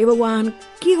 हे भगवान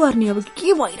के गर्ने, अब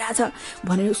के भइरहेछ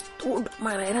भनेर यस्तो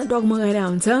डगमगाएर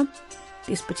हुन्छ।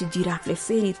 त्यसपछि जिराफले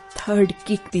फेरि थर्ड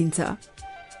किक दिन्छ,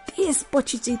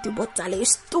 त्यसपछि चाहिँ त्यो बच्चाले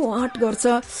यस्तो हट गर्छ,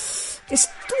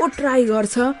 यस्तो ट्राई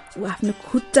गर्छ, ऊ आफ्नो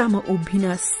खुट्टामा उभिन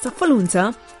सफल हुन्छ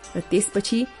र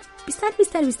त्यसपछि बिस्तारै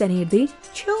बिस्तारै बिस्तारै हिँड्दै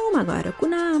छेउमा गएर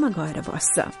कुनामा गएर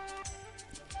बस्छ।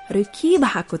 र के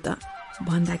भएको त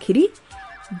भन्दाखेरि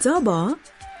जब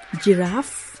जिराफ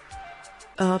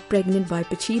प्रेग्नेन्ट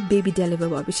भएपछि, बेबी डेलिभर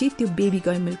भएपछि त्यो बेबी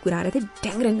गयो मैले कुराएर थिएँ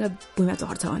ढ्याङ्ग्याङ्ग भुइँमा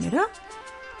चढ्छ भनेर,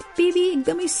 बेबी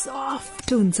एकदमै सफ्ट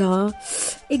हुन्छ,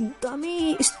 एकदमै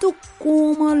यस्तो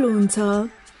कोमल हुन्छ।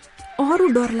 अरू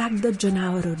डरलाग्दो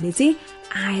जनावरहरूले चाहिँ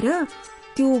आएर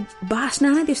त्यो बास्ना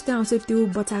नै त्यस्तो आउँछ त्यो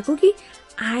बच्चाको कि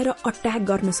आएर अट्याक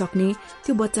गर्न सक्ने,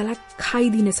 त्यो बच्चालाई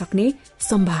खाइदिन सक्ने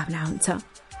सम्भावना हुन्छ।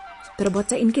 तर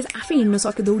बच्चा इनकेस आफै हिँड्न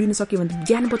सक्यो, दौडिन सक्यो भने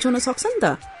ज्यान बचाउन सक्छ नि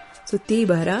त। सो त्यही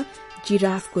भएर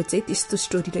जिराफको चाहिँ त्यस्तो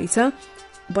स्टोरी रहेछ।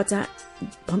 बच्चा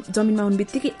जमिनमा आउने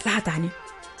बित्तिकै लात हान्यो,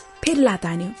 फेरि लात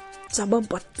हान्यो। जब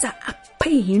बच्चा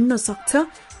आफै हिँड्न सक्छ,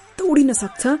 दौडिन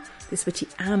सक्छ, त्यसपछि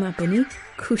आमा पनि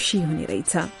खुसी हुने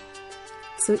रहेछ।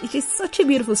 So it is such a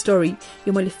beautiful story.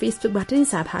 यो मैले फेसबुकबाट नै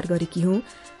साझा गरेकी हुँ।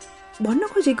 भन्न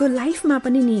खोजेको लाइफमा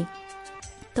पनि नि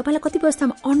तपाईँलाई कति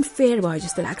अवस्थामा अनफेयर भयो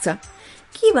जस्तो लाग्छ।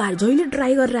 के भयो, जहिले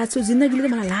ट्राई गरिरहेको छु, जिन्दगीले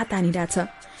त मलाई लात हानिरहेछ,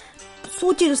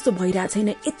 सोचे जस्तो भइरहेको छैन,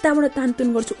 यताबाट तानतुन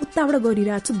गर्छु, उताबाट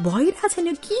गरिरहेको छु, भइरहेको छैन,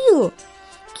 के हो,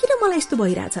 किन मलाई यस्तो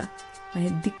भइरहेछ भने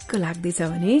दिक्क लाग्दैछ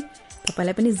भने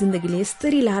तपाईँलाई पनि जिन्दगीले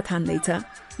यस्तरी लात हान्दैछ,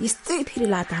 यस्तै फेरि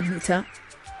लात हान्दैछ।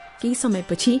 केही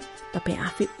समयपछि तपाईँ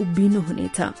आफै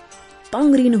उभिनुहुनेछ,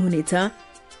 तङ्ग्रिनुहुनेछ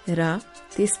र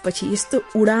त्यसपछि यस्तो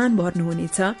उडान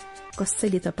भर्नुहुनेछ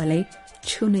कसैले तपाईँलाई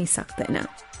छुनै सक्दैन।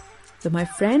 सो माई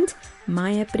फ्रेन्ड,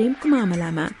 माया प्रेमको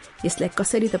मामलामा यसलाई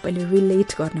कसरी तपाईँले रिलेट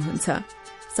गर्नुहुन्छ?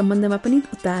 सम्बन्धमा पनि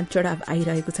उतार चढाव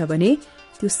आइरहेको छ भने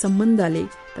त्यो सम्बन्धले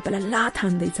तपाईँलाई लात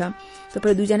हान्दैछ,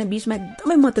 तपाईँ दुईजना बीचमा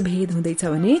एकदमै मतभेद हुँदैछ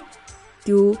भने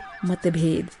त्यो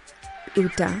मतभेद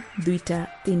एउटा, दुईटा,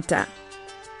 तीनटा,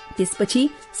 त्यसपछि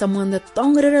सम्बन्ध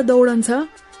तङ्ग्रेर दौडन्छ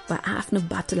वा आफ्नो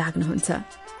बाटो लाग्नुहुन्छ।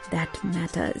 That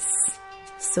matters.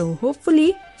 सो होपफुली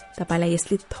तपाईँलाई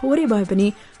यसले थोरै भए पनि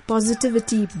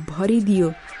पोजिटिभिटी भरिदियो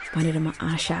भनेर म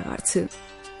आशा गर्छु।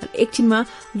 एकछिनमा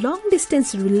लङ डिस्टेन्स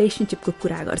रिलेसनसिपको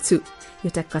कुरा गर्छु।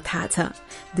 एउटा कथा छ,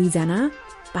 दुईजना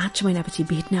 5 महिनापछि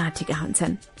भेट्न आँटेका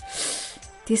हुन्छन्।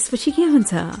 त्यसपछि के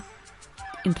हुन्छ?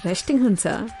 इन्ट्रेस्टिङ हुन्छ।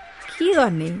 के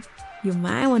गर्ने यो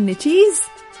माया भन्ने चिज?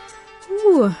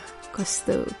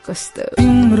 कस्तो कस्तो।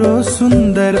 तिम्रो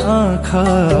सुन्दर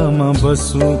आँखामा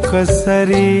बसु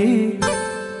कसरी,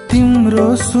 तिम्रो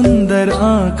सुन्दर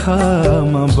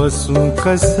आँखामा बसु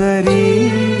कसरी,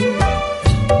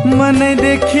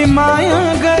 मनैदेखि माया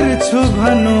गर्छु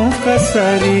भनु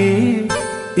कसरी।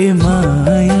 ए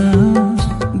माया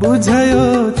बुझयो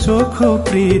चोखो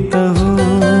प्रीत हो,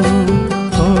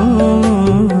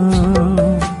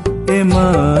 ए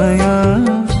माया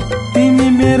तिमी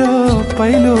मेरो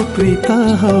पहिलो प्रीत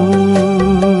हो।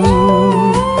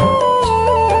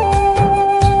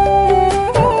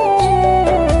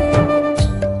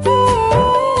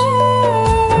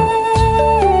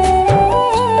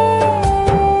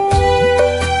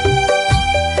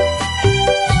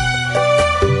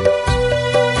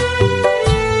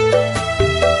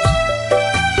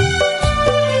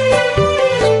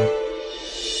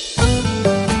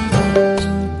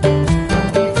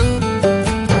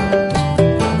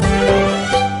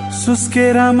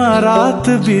 सुस्केरामा रात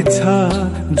बिछा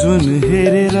जुन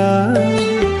हेरेर,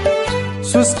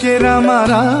 सुस्केरामा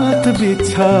रात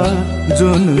बिछा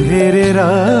जुन हेरेर,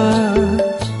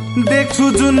 देख्छु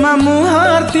जुनमा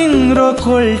मुहार तिम्रो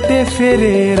कोल्टे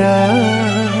फेरेर।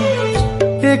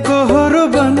 एकोहोरो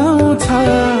बनाउँछ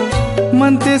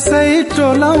मन त्यसै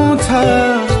टोलाउँछ,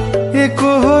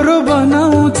 एकोहोरो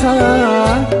बनाउँछ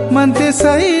मन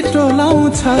त्यसै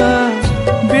टोलाउँछ।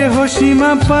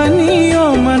 बेहोसीमा पनि यो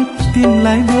मन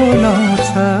तिमीलाई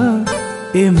बोलाउँछ।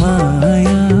 ए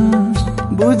माया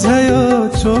बुझयो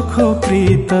चोखो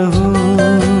प्रीत हो,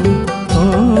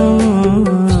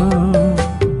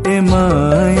 ए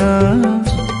माया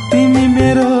तिमी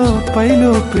मेरो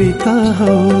पहिलो प्रीत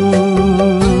हो।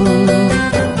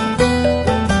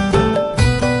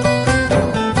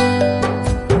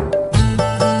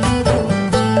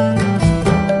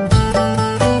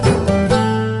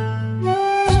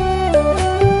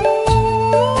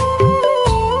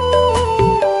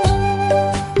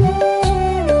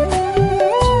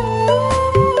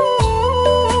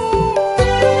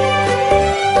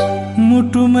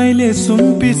 मैले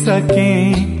सुम्पिसके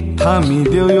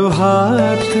थामिदेऊ यो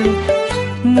हात,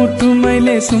 मुटु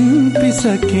मैले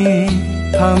सुम्पिसके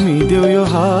थामिदेऊ यो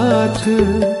हात।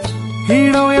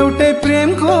 हिँडौ एउटै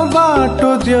प्रेमको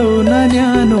बाटो देऊ न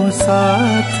न्यानो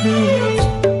साथ।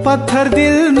 पत्थर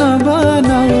दिल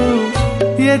नबनाऊ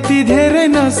यति धेरै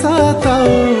नसताऊ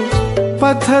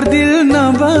पत्थर दिल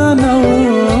नबनाऊ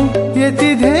यति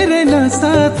धेरै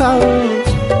नसताऊ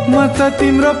म त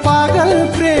तिम्रो पागल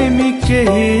प्रेमी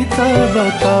केही त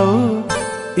बताऊ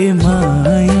ए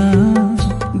माया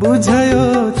बुझयो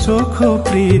चोखो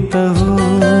प्रीत हो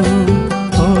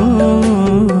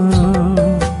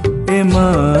ए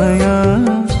माया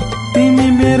तिमी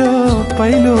मेरो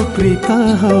पहिलो प्रीत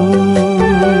हो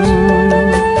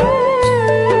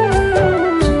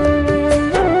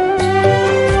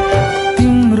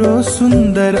तिम्रो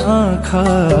सुन्दर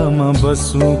आँखामा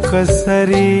बसु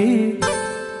कसरी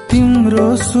तिम्रो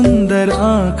सुन्दर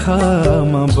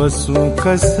आँखामा बसु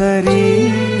कसरी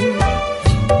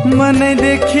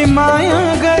मनैदेखि माया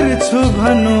गर्छु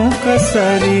भनु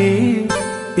कसरी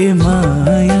ए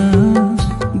माया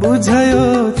बुझयो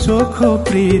चोखो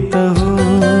प्रीत हो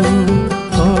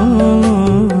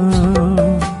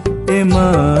ए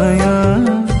माया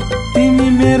तिमी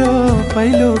मेरो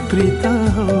पहिलो प्रीत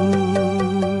हो।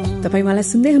 तपाईँ मलाई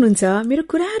सुन्दै हुनुहुन्छ मेरो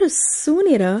कुराहरू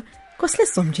सुनेर कसलाई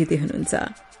सम्झिँदै हुनुहुन्छ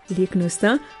लेख्नुहोस् त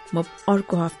म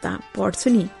अर्को हप्ता पढ्छु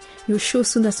नि। यो सो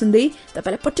सुन्दा सुन्दै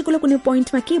तपाईँलाई पर्टिकुलर कुनै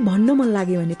पोइन्टमा के भन्न मन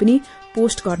लाग्यो भने पनि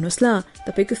पोस्ट गर्नुहोस् ल।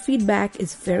 तपाईँको फिडब्याक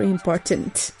इज भेरी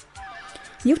इम्पोर्टेन्ट।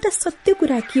 एउटा सत्य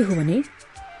कुरा के हो भने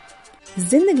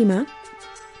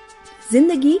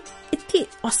जिन्दगी यति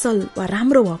असल वा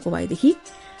राम्रो भएको भएदेखि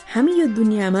हामी यो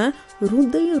दुनियाँमा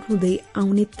रुँदै रुँदै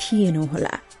आउने थिएनौँ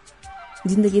होला।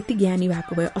 जिन्दगी यति ज्ञानी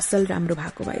भएको भए असल राम्रो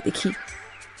भएको भएदेखि।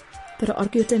 तर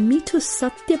अर्को एउटा मिठो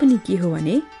सत्य पनि के हो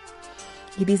भने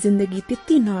यदि जिन्दगी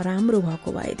त्यति नराम्रो भएको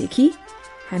भएदेखि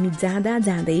हामी जाँदा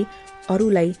जाँदै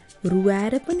अरूलाई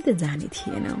रुवाएर पनि त जाने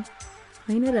थिएनौँ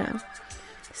होइन र।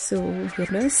 सो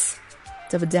हेर्नुहोस्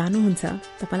जब जानुहुन्छ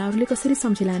तपाईँलाई अरूले कसरी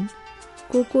सम्झिलान्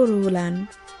को रोलान्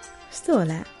यस्तो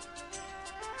होला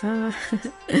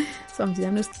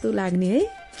सम्झिजानु जस्तो लाग्ने है।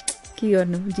 के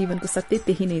गर्नु जीवनको सत्य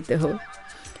त्यही नै त हो।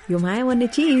 यो माया भन्ने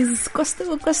चिज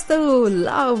कस्तो कस्तो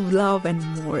love love and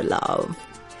more love.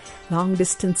 Long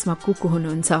डिस्टेन्समा को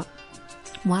हुनुहुन्छ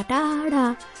उहाँ टाढा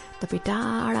तपाईँ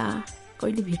टाढा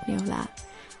कहिले भेट्ने होला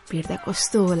भेट्दा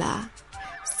कस्तो होला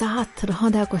साथ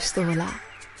रहँदा कस्तो होला।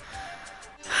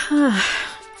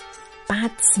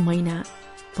 5 महिना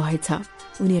भएछ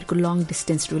उनीहरूको लङ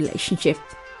डिस्टेन्स रिलेसनसिप।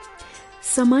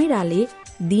 समाइराले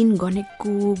दिन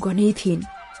गनै थिइन्।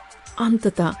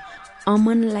 अन्ततः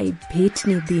अमनलाई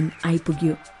भेट्ने दिन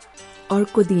आइपुग्यो।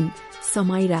 अर्को दिन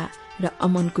समाइरा र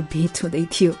अमनको भेट हुँदै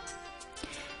थियो।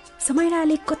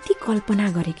 समाइराले कति कल्पना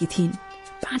गरेकी थिइन्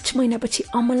 5 महिनापछि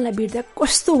अमनलाई भेट्दा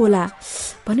कस्तो होला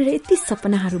भनेर यति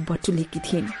सपनाहरू बटुलेकी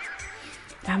थिइन्।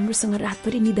 राम्रोसँग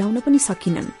रातभरि निदाउन पनि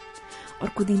सकिनन्।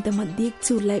 अर्को दिन त म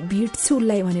देख्छु उसलाई भेट्छु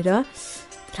उसलाई भनेर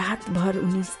रातभर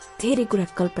उनी धेरै कुरा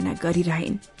कल्पना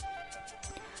गरिरहन्।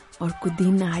 अर्को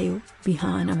दिन आयो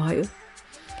बिहान भयो।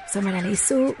 समाइराले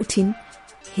यसो उठिन्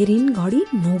हेरिन् घडी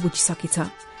 9 बजिसकेछ।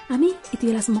 हामी यति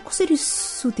बेलासम्म कसरी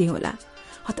सुते होला।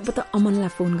 हतपत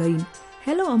अमनलाई फोन गरिन्।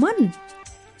 हेलो अमन।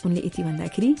 उनले यति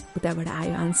भन्दाखेरि उताबाट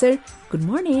आयो answer good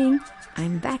morning I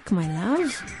am back my love.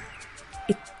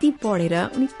 यति पढेर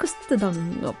उनी कस्तो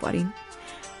दङ्ग परिन्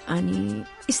अनि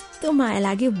यस्तो माया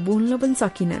लाग्यो बोल्न पनि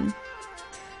सकिनन्।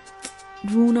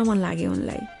 रुन मन लाग्यो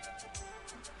उनलाई।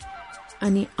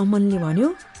 अनि अमनले भन्यो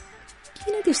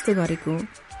किन त्यस्तो गरेको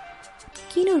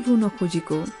किन रुन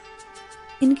खोजेको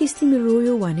इनकेस तिमी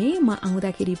रोयो भने म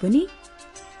आउँदाखेरि पनि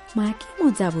मा के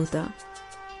मजा भयो त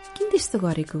किन त्यस्तो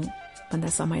गरेको भन्दा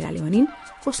समाइराले भनिन्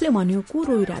कसले भन्यो को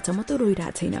रोइरहेछ म त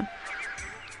रोइरहेको छैन।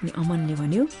 अनि अमनले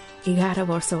भन्यो 11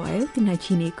 वर्ष भयो तिमीलाई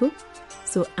चिनेको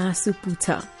सो आँसु पुछ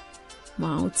म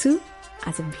आउँछु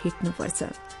आज भेट्नुपर्छ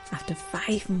after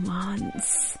 5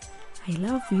 months I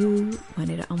love you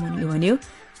भनेर अमनले भन्यो।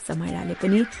 समाइराले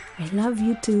पनि I love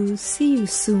you to see you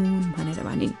सुन भनेर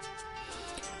भनिन्।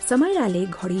 समाइराले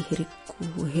घडी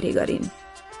हेरे गरिन्।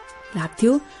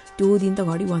 लाग्थ्यो त्यो दिन त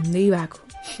घडी भन्दै भएको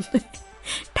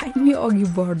टाइमै अघि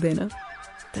बढ्दैन।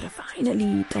 तर फाइनली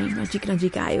टाइम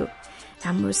नजिक आयो।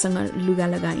 राम्रोसँग लुगा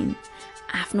लगाइन्।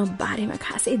 आफ्नो बारेमा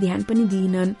खासै ध्यान पनि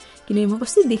दिइनन् किनकि म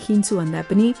कस्तो देखिन्छु भन्दा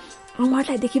पनि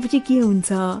उहाँलाई देखेपछि के हुन्छ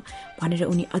भनेर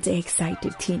उनी अझै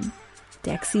एक्साइटेड थिइन्।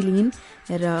 ट्याक्सी लिइन्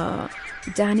र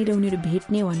जहाँनिर उनीहरू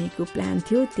भेट्ने भनेको प्लान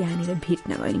थियो त्यहाँनिर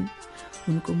भेट्न गइन्।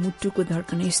 उनको मुटुको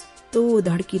धड्कन यस्तो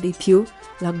धड्किँदै थियो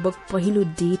लगभग पहिलो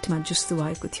डेटमा जस्तो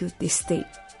भएको थियो त्यस्तै।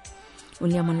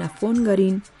 उनले अमनलाई फोन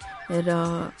गरिन् र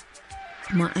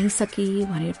म आइसके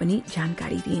भनेर पनि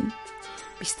जानकारी दिइन्।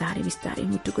 बिस्तारै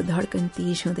मुटुको धड्कन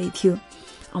तेज हुँदै थियो।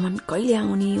 अमन कहिले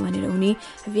आउने भनेर उनी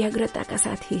व्यग्रताका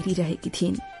साथ हेरिरहेकी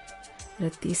थिइन्। र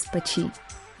त्यसपछि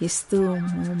यस्तो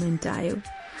मोमेन्ट आयो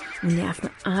उनले आफ्नो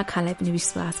आँखालाई पनि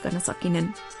विश्वास गर्न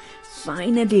सकिनन्।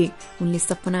 फाइनली उनले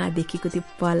सपना देखेको त्यो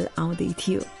पल आउँदै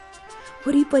थियो।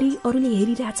 वरिपरि अरूले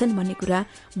हेरिरहेछन् भन्ने कुरा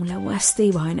उनलाई वास्तै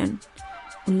भएनन्।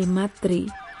 उनले मात्रै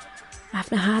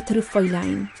आफ्ना हातहरू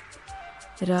फैलाइन्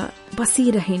र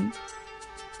बसिरहन्।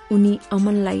 उनी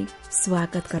अमनलाई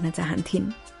स्वागत गर्न चाहन्थिन्।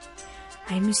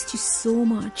 I miss you so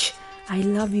much, I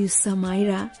love you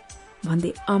समाइरा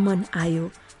भन्दै अमन आयो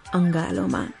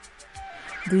अंगालोमा।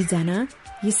 दुईजना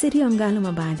यसरी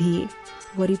अंगालोमा बाँधिए।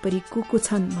 वरिपरि को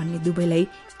छन् भन्ने दुवैलाई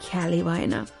ख्यालै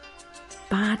भएन।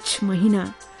 5 महिना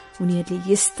उनीहरूले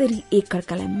यसरी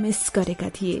एकअर्कालाई मिस गरेका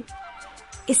थिए।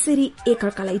 यसरी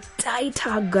एकअर्कालाई टाइट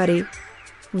हग गरे।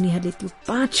 उनीहरूले त्यो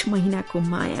 5 महिनाको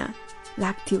माया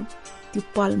लाग्थ्यो। त्यो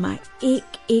पलमा एक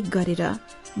एक गरेर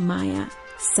माया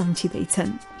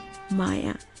सम्झिँदैछन्,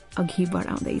 माया अघि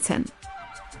बढाउँदैछन्।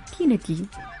 किनकि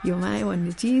यो माया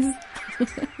भन्ने चिज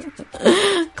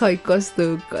खै कस्तो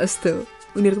कस्तो।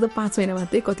 उनीहरूको त 5 महिना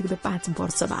मात्रै, कतिको त 5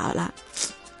 वर्ष भयो होला।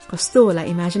 कस्तो होला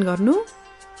इमेजिन गर्नु,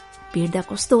 भेट्दा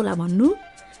कस्तो होला भन्नु।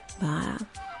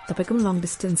 तपाईँको पनि लङ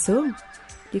डिस्टेन्स हो,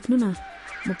 देख्नु न,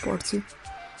 म पढ्छु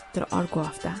तर अर्को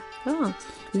हप्ता।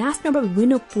 लास्टमा अब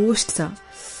विनर पोस्ट छ।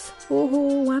 ओहो,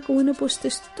 उहाँको विनर पोस्ट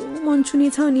त्यस्तो मन छुने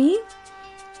छ नि।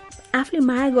 आफूले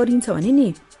माया गरिन्छ भने नि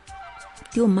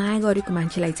त्यो माया गरेको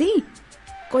मान्छेलाई चाहिँ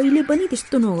कहिले पनि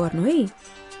त्यस्तो नगर्नु है।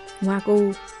 उहाँको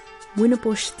विनर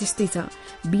पोस्ट त्यस्तै छ।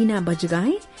 बिना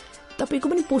बजगाई तपाईँको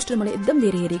पनि पोस्टर मैले एकदम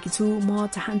धेरै हेरेकी छु। म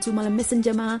चाहन्छु मलाई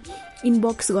मेसेन्जरमा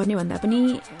इनबक्स गर्ने भन्दा पनि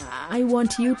I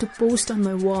want you to post on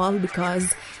my wall, because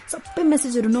सबै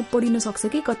मेसेजहरू नपढिन सक्छ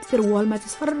कि कतिखेर वालमा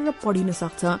चाहिँ सरर पढिन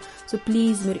सक्छ। सो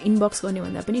प्लिज मेरो इनबक्स गर्ने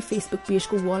भन्दा पनि फेसबुक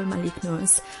पेजको वालमा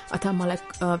लेख्नुहोस् अथवा मलाई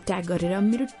ट्याग गरेर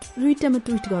मेरो ट्विटरमा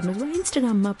ट्विट गर्नुहोस् वा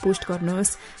इन्स्टाग्राममा पोस्ट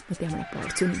गर्नुहोस्। म त्यहाँबाट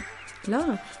पढ्छु नि।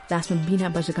 ल, लास्टमा बिना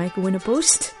बजगाईको विनर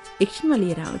पोस्ट एकछिनमा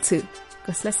लिएर आउँछु।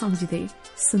 कसलाई सम्झिँदै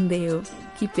सुन्दै हो?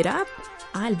 Keep it up.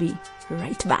 I'll be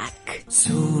right back.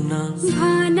 Suna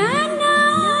Banana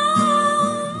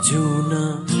Juna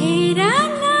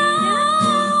Hirana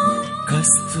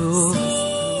Kasto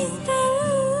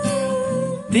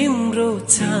Timro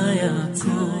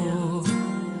chayako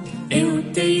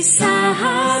एउटै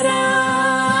सहारा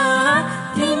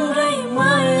तिम्रै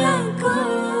मायाको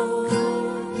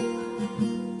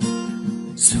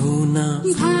Suna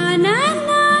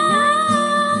Banana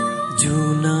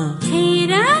Juna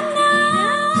Hirana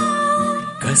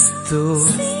कस्तो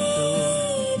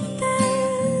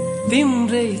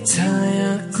तिम्रै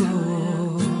छायाको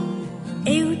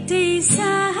एउटै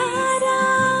सहारा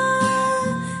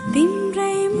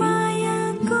तिम्रै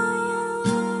मायाको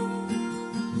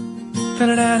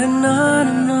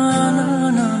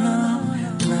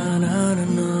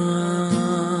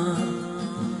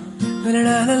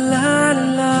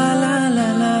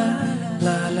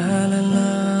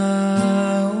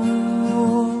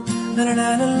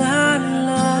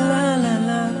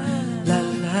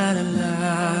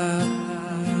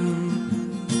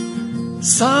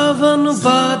सावन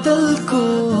बादलको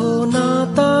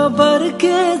नाता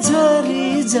बर्के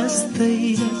झरी जस्तै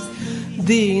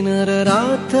दिन र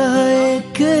रात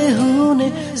एकै हुने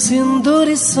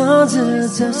सिन्दुरी साँझ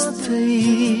जस्तै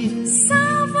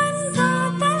सावन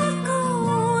बादलको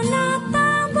नाता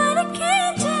बर्के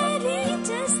झरी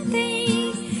जस्तै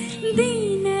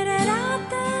दिन र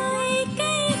रात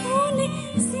एकै हुने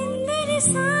सिन्दुरी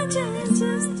साँझ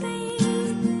जस्तै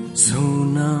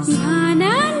सुना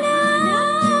भानाना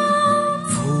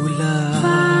फुला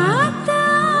पाता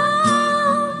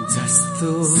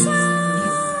जस्तो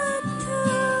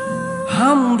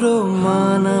हाम्रो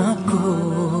मनको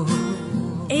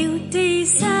एउटै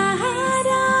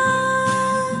सहारा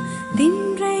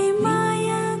तिम्रै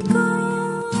मायाको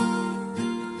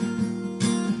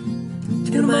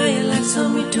तिम्रो माया लाग्छ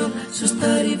मिठो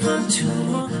सुस्तरी भन्छु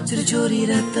म छोरी छोरी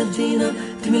रात दिन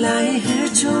तिमीलाई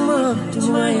हेर्छु म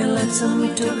तिम्रो माया लाग्छ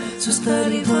मिठो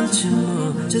सुस्तरी भन्छु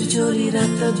म छोरी छोरी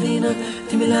रात दिन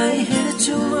तिमीलाई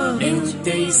हेर्छु म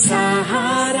एउटै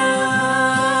सहारा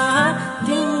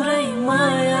तिम्रै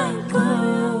मायाको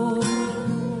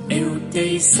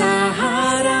एउटै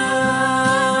सहारा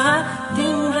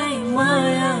तिम्रै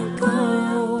मायाको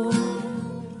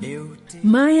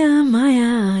माया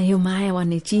माया, यो माया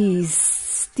भन्ने चिज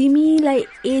तिमीलाई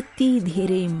यति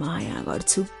धेरै माया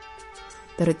गर्छु,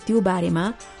 तर त्यो बारेमा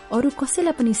अरू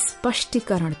कसैलाई पनि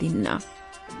स्पष्टीकरण दिन्न।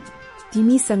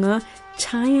 तिमीसँग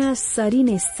छाया सरी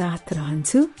नै साथ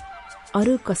रहन्छु,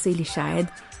 अरू कसैले सायद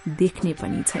देख्ने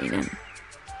पनि छैनन्।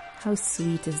 How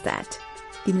sweet is that.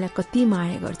 तिमीलाई कति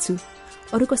माया गर्छु,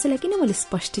 अरू कसैलाई किन मैले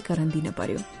स्पष्टीकरण दिन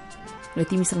पर्यो? र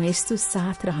तिमीसँग यस्तो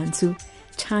साथ रहन्छु,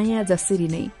 छाया जसरी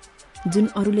नै, जुन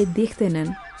अरूले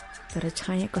देख्दैनन् तर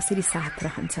छाया कसरी साथ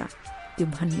रहन्छ त्यो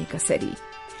भन्ने कसरी।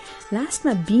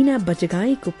 लास्टमा बिना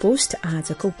बजगाईको पोस्ट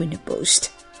आजको विनर पोस्ट।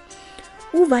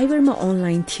 ऊ भाइबरमा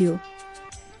अनलाइन थियो,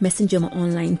 मेसेन्जरमा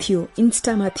अनलाइन थियो,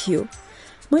 इन्स्टामा थियो।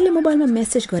 मैले मोबाइलमा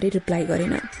मेसेज गरे रिप्लाई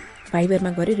गरेन,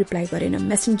 भाइबरमा गरे रिप्लाई गरेन,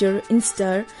 मेसेन्जर, इन्स्टा,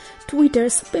 ट्विटर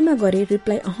सबैमा गरे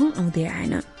रिप्लाई आउँदै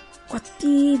आएन।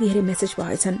 कति धेरै मेसेज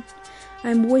भएछन्।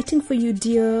 I am waiting for you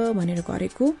dear भनेर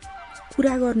गरेको,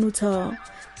 कुरा गर्नु छ,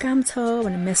 काम छ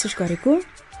भनेर मेसेज गरेको,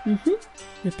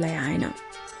 रिप्लाई आएन।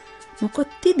 म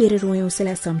कति धेरै रोएँ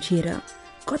उसैलाई सम्झिएर,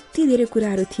 कति धेरै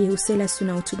कुराहरू थिए उसैलाई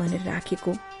सुनाउँछु भनेर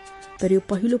राखेको, तर यो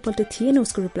पहिलोपल्ट थिएन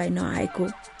उसको रिप्लाई नआएको।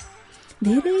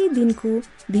 धेरै दिनको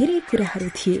धेरै कुराहरू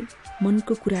थिए,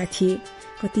 मनको कुरा थिए,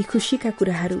 कति खुसीका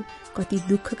कुराहरू, कति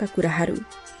दुःखका कुराहरू,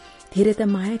 धेरै त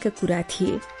मायाका कुरा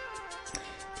थिए।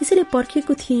 त्यसैले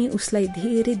पर्खेको थिएँ उसलाई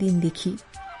धेरै दिनदेखि।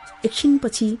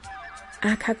 एकछिनपछि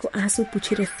आँखाको आँसु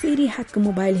पुछेर फेरि हातको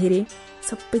मोबाइल हेरे,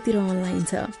 सबैतिर अनलाइन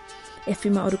छ।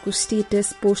 एफबीमा अरूको स्टेटस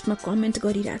पोस्टमा कमेन्ट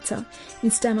गरिरहेछ,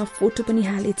 इन्स्टामा फोटो पनि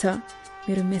हालेछ,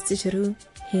 मेरो मेसेजहरू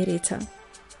हेरेछ,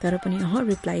 तर पनि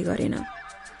रिप्लाई गरेन।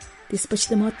 त्यसपछि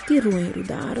त म अति रोएँ,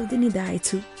 रुँदै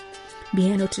निदाएछु।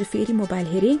 बिहान उठेर फेरि मोबाइल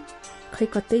हेरेँ, खै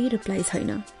कतै रिप्लाई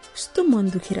छैन। कस्तो मन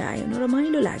दुखेर आयो,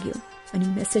 नरमाइलो लाग्यो। अनि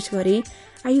मेसेज गरेँ,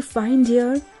 are you fine dear,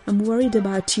 I am worried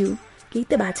about you, केही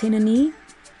त भएको छैन नि?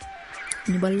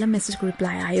 अनि बल्ल मेसेजको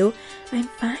रिप्लाई आयो, आई एम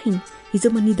फाइन, हिजो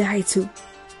म निदाएछु।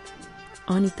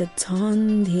 अनि त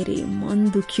झन् धेरै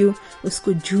मन दुख्यो उसको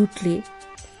झुटले।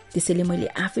 त्यसैले मैले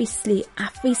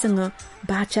आफैसँग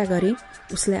बाचा गरेँ,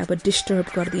 उसलाई अब डिस्टर्ब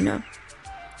गर्दिन।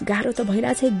 गाह्रो त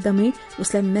भइरहेछ एकदमै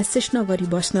उसलाई मेसेज नगरी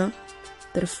बस्न,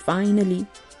 तर फाइनली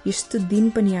यस्तो दिन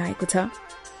पनि आएको छ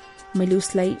मैले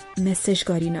उसलाई मेसेज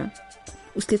गरिन।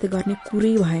 उसले त गर्ने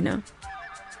कुरै भएन।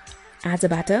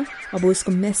 आजबाट अब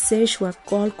उसको मेसेज वा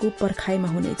कलको पर्खाइमा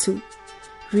हुनेछु।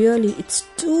 Really, it's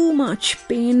too much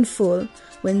painful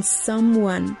when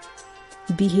someone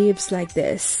behaves like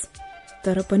this.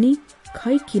 तर पनि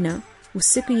खै किन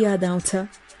उसैको याद आउँछ,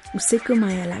 उसैको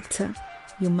माया लाग्छ।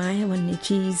 यो माया भन्ने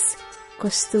चिज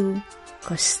कस्तो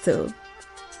कस्तो।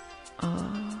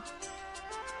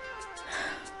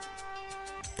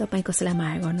 तपाईँ कसैलाई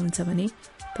माया गर्नुहुन्छ भने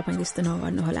तपाईँले यस्तो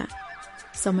नगर्नुहोला।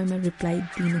 समयमा रिप्लाई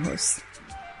दिनुहोस्,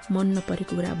 मन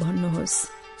नपरेको कुरा भन्नुहोस्,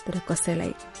 तर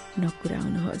कसैलाई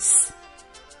नकुराउनुहोस्।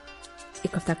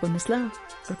 एक हप्ता गर्नुहोस् ल,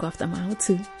 अर्को हप्तामा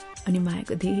आउँछु अनि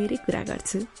मायाको धेरै कुरा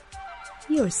गर्छु।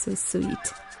 You are so sweet.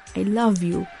 I love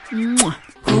you.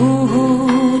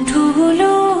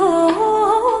 ठुलो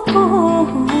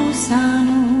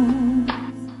सानो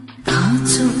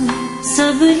काँचो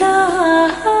सबलाई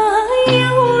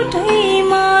एउटै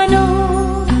मानो,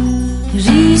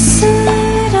 रिस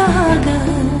राग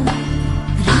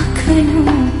राख्नु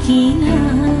किन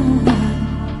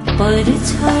पर्छ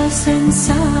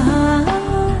संसार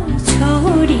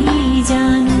छोडी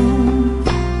जानु,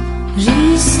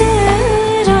 रिस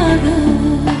राग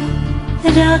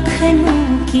राख्नु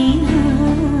किन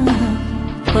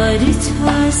पर्छ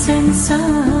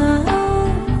संसार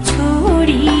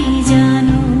छोडी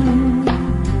जानु।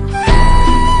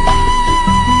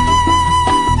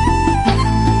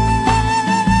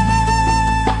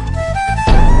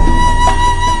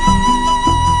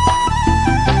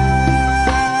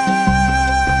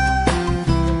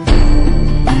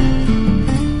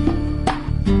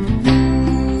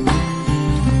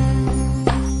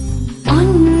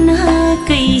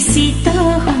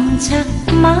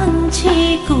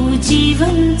 मान्छेको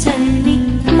जीवन चल्ने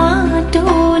माटो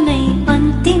नै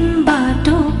अन्तिम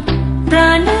बाटो,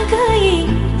 प्राण गए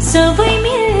सबै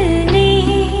मिल्ने,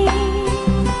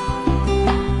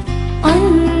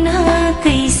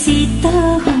 अन्नाकैसित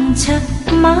हुन्छ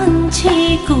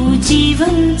मान्छेको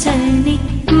जीवन चल्ने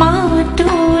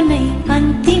माटो नै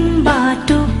अन्तिम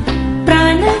बाटो,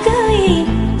 प्राण गए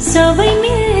सबै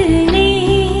मिल्ने,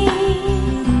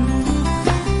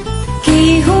 के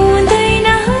हुँदैन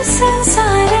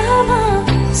संसारमा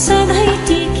सधैँ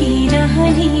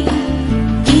टिकिरहने,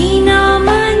 किन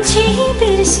मान्छे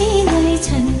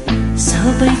बिर्सिँदैछन्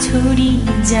सबै छोडी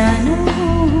जानु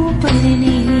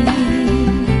पर्ने,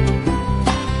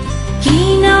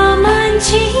 किन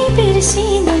मान्छे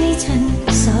बिर्सिँदैछन्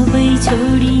सबै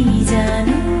छोडी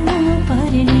जानु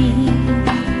पर्ने।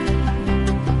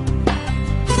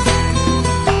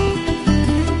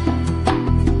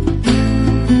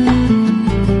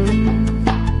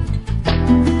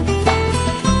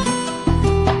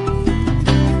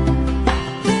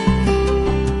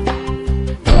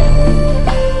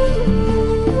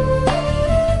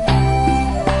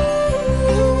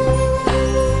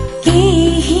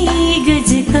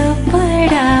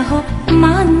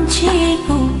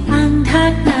 मान्छेको आँखा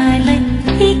ढाक्नलाई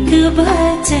एक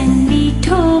वचन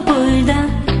मिठो बोल्दा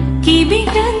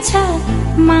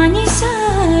बिग्रन्छ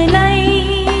मानिसलाई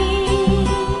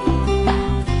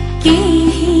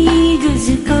केही गुज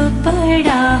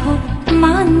कपडा हो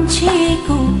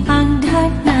मान्छेको आङ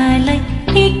ढाक्नलाई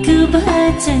एक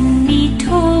वचन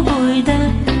मिठो बोल्दा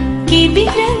के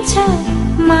बिग्रन्छ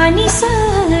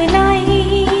मानिसलाई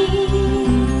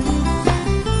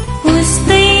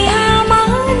उस्तै आमा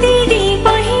दिदी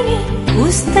बहिनी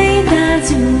उस्तै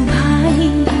दाजु भाइ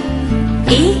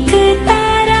एकता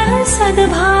र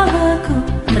सद्भावको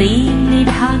प्रेमले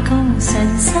ढाकौं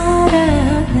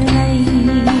संसारलाई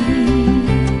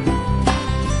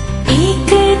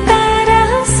एकता र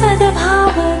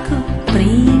सद्भावको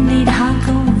प्रेमले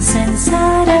ढाकौं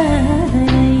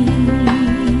संसारलाई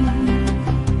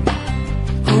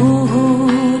हो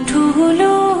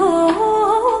ठुलो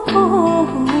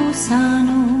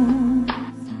सानो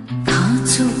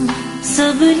खाँचो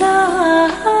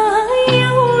सबलाई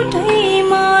एउटै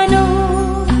मानौ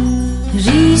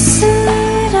रिस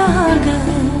राग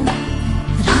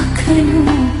राख्नु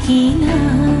किन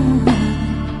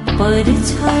पर्छ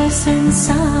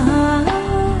संसार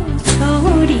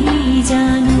छोडी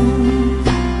जानु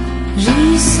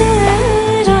रिस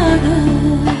राग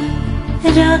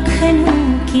राख्नु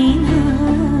किन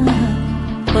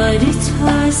पर्छ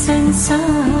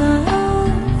संसार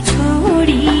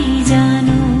छोडी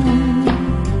जानु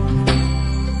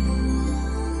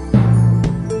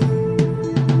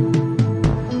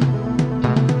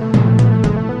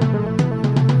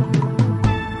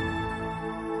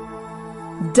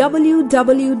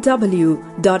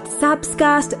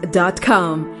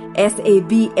www.sabscast.com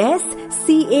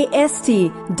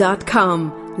sabscast.com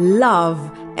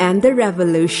Love and the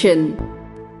Revolution.